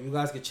 Yo, you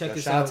guys can check us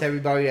out. Shout out to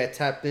everybody that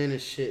tapped in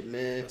and shit,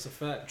 man. That's a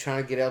fact.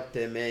 Trying to get up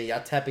there, man.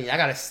 Y'all tapping. Y'all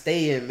gotta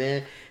stay in,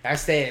 man. I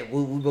stay in.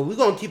 But we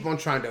gonna keep on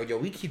trying though. Yo,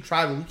 we keep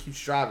trying. We keep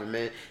striving,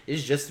 man.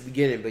 It's just the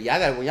beginning. But y'all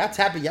gotta, when y'all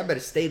tapping, y'all better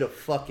stay the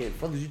fucking.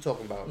 Fuck is you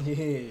talking about?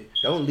 Yeah.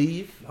 Don't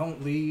leave.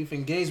 Don't leave.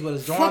 Engage with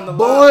us. Join on the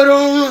live.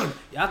 Don't run.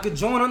 Y'all could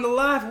join on the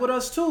live with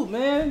us too,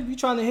 man. We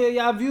trying to hear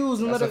y'all views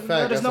and let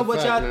us know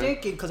what y'all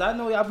thinking. Cause I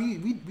know y'all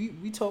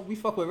we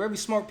fuck with very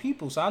smart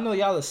people. So I know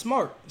y'all are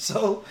smart.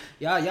 So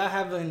y'all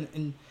have an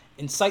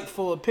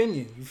insightful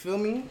opinion. You feel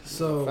me?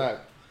 So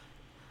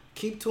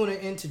keep tuning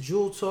in to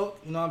Jewel Talk.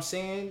 You know what I'm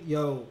saying?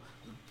 Yo,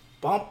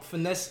 bump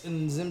Finesse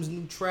and Zim's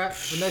new trap.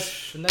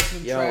 Finesse new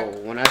trap.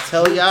 Yo, when I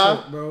tell y'all,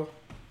 talk, bro.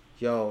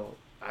 Yo,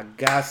 I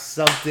got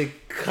something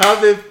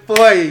coming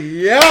for you.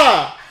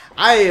 Yeah.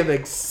 I am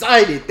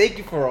excited. Thank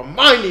you for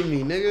reminding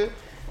me, nigga.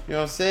 You know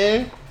what I'm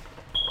saying?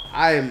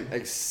 I am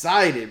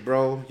excited,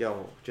 bro.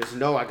 Yo, just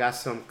know I got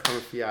something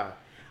coming for y'all.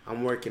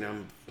 I'm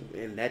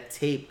in that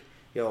tape.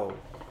 Yo,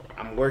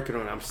 I'm working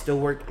on it. I'm still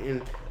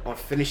working on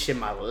finishing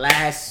my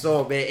last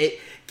song, man.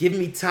 Give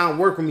me time,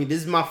 work with me.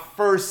 This is my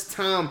first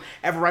time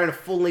ever writing a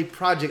full-length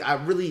project. I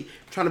really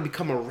trying to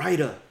become a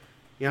writer.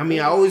 You know what I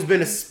mean? I always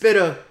been a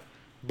spitter,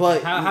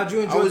 But how'd you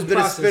enjoy I always the been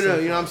a process spinner, so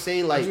you know what I'm far?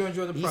 saying? How'd Like you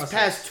enjoy the these process?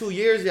 past 2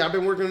 years, I've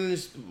been working on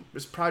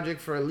this project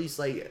for at least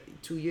like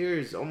 2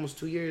 years, almost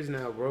 2 years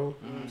now, bro.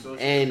 So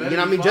And you know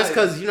what I mean? Just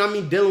cause, you know what I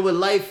mean, dealing with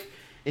life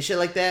and shit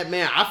like that,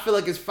 man, I feel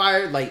like it's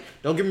fire. Like,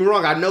 don't get me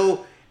wrong, I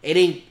know it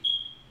ain't,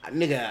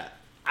 nigga,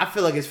 I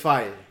feel like it's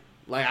fire.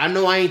 Like, I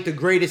know I ain't the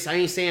greatest, I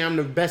ain't saying I'm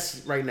the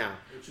best right now,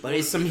 but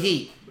it's some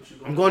heat.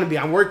 I'm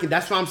working,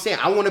 that's what I'm saying.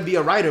 I want to be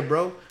a writer,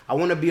 bro. I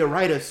want to be a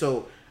writer,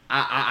 so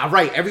I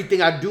write.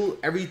 Everything I do,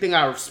 everything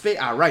I spit,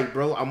 I write,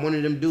 bro. I'm one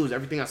of them dudes.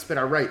 Everything I spit,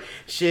 I write.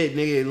 Shit,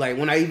 nigga, like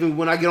when I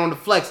get on the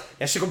flex,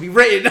 that shit gonna be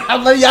written.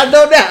 I'm letting y'all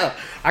know now.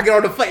 I get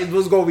on the flex,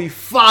 it's gonna be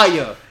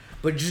fire.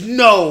 But just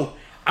know,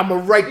 I'm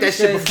gonna write that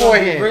shit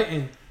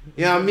beforehand.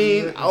 You know what I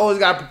mean? I always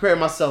gotta prepare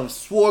myself.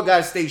 Swore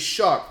gotta stay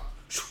sharp.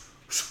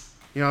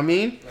 You know what I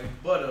mean?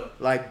 Like butter.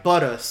 Like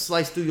butter.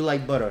 Slice through you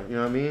like butter. You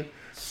know what I mean?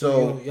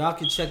 So y'all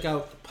can check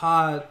out the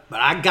pod. But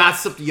I got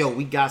something. Yo,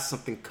 we got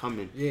something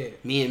coming. Yeah.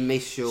 Me and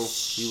Maceo,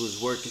 we was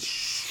working.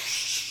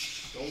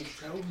 Don't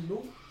tell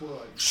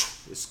nobody.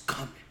 It's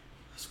coming.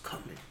 It's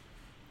coming.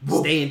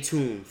 Whoa. Stay in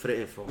tune for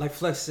the info. Like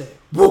Flex said.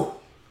 Whoa.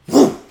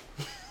 Whoa.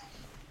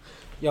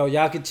 Yo,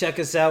 y'all can check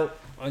us out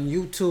on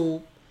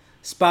YouTube,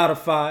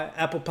 Spotify,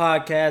 Apple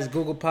Podcasts,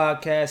 Google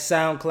Podcasts,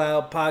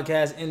 SoundCloud,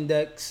 Podcast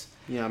Index.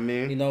 You know what I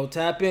mean? You know,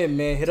 tap in,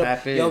 man. Hit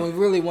up. Yo, we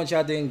really want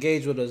y'all to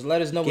engage with us.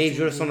 Let us know. Engage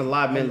with us on the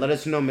live, man. Let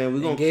us know, man.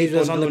 We're going to engage keep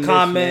us on the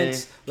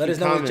comments. Let us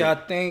know what y'all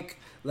think.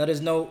 Let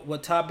us know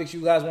what topics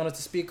you guys want us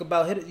to speak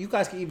about. You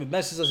guys can even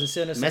message us and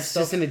send us some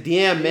stuff. In the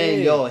DM, man.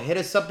 Yeah. Yo, hit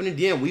us up in the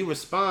DM. We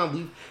respond.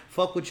 We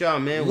fuck with y'all,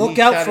 man. Look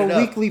out for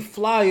weekly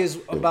flyers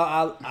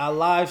about our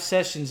live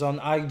sessions on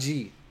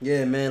IG.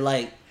 Yeah, man.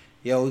 Like,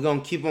 yo, we're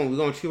going to keep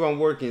on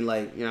working.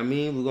 Like, you know what I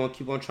mean? We're going to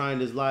keep on trying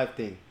this live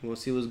thing. We're going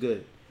to see what's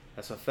good.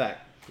 That's a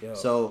fact. Yo.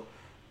 So,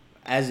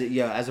 as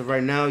of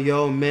right now,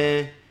 yo,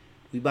 man,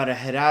 we about to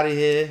head out of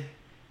here.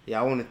 Yeah,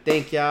 I want to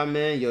thank y'all,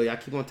 man. Yo, y'all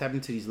keep on tapping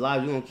into these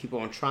lives. We're going to keep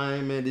on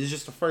trying, man. This is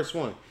just the first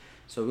one.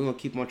 So, we're going to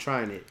keep on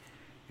trying it.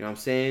 You know what I'm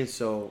saying?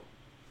 So,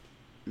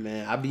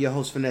 man, I'll be your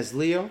host, Finesse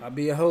Leo. I'll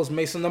be your host,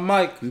 Mason the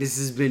Mike. And this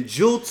has been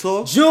Jewel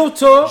Talk. Jewel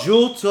Talk.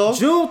 Jewel Talk.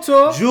 Jewel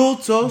Talk. Jewel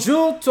Talk.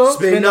 Jewel Talk.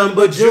 Spin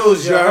number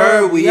jewels, you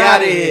heard? We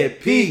out of here.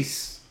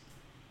 Peace.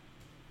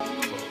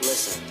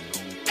 Listen.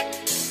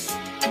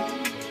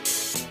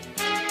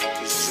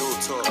 It's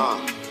Jewel Talk.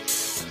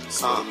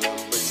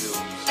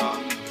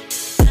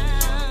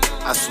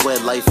 I swear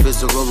life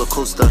is a roller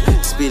coaster.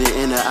 Speeding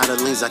in and out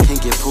of lanes, I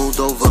can't get pulled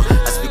over.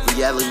 I speak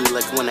reality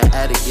like when an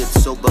addict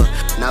gets sober.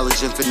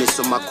 Knowledge infinite,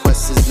 so my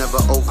quest is never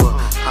over.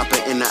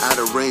 Hopping in and out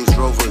of Range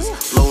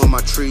Rovers, blowing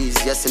my trees.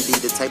 Yes,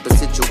 indeed, the type of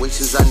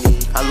situations I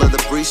need. I love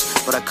the breach,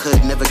 but I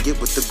could never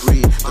get with the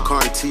greed. The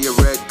car into your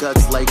red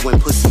guts like when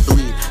pussy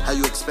bleed. How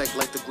you expect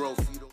like the growth?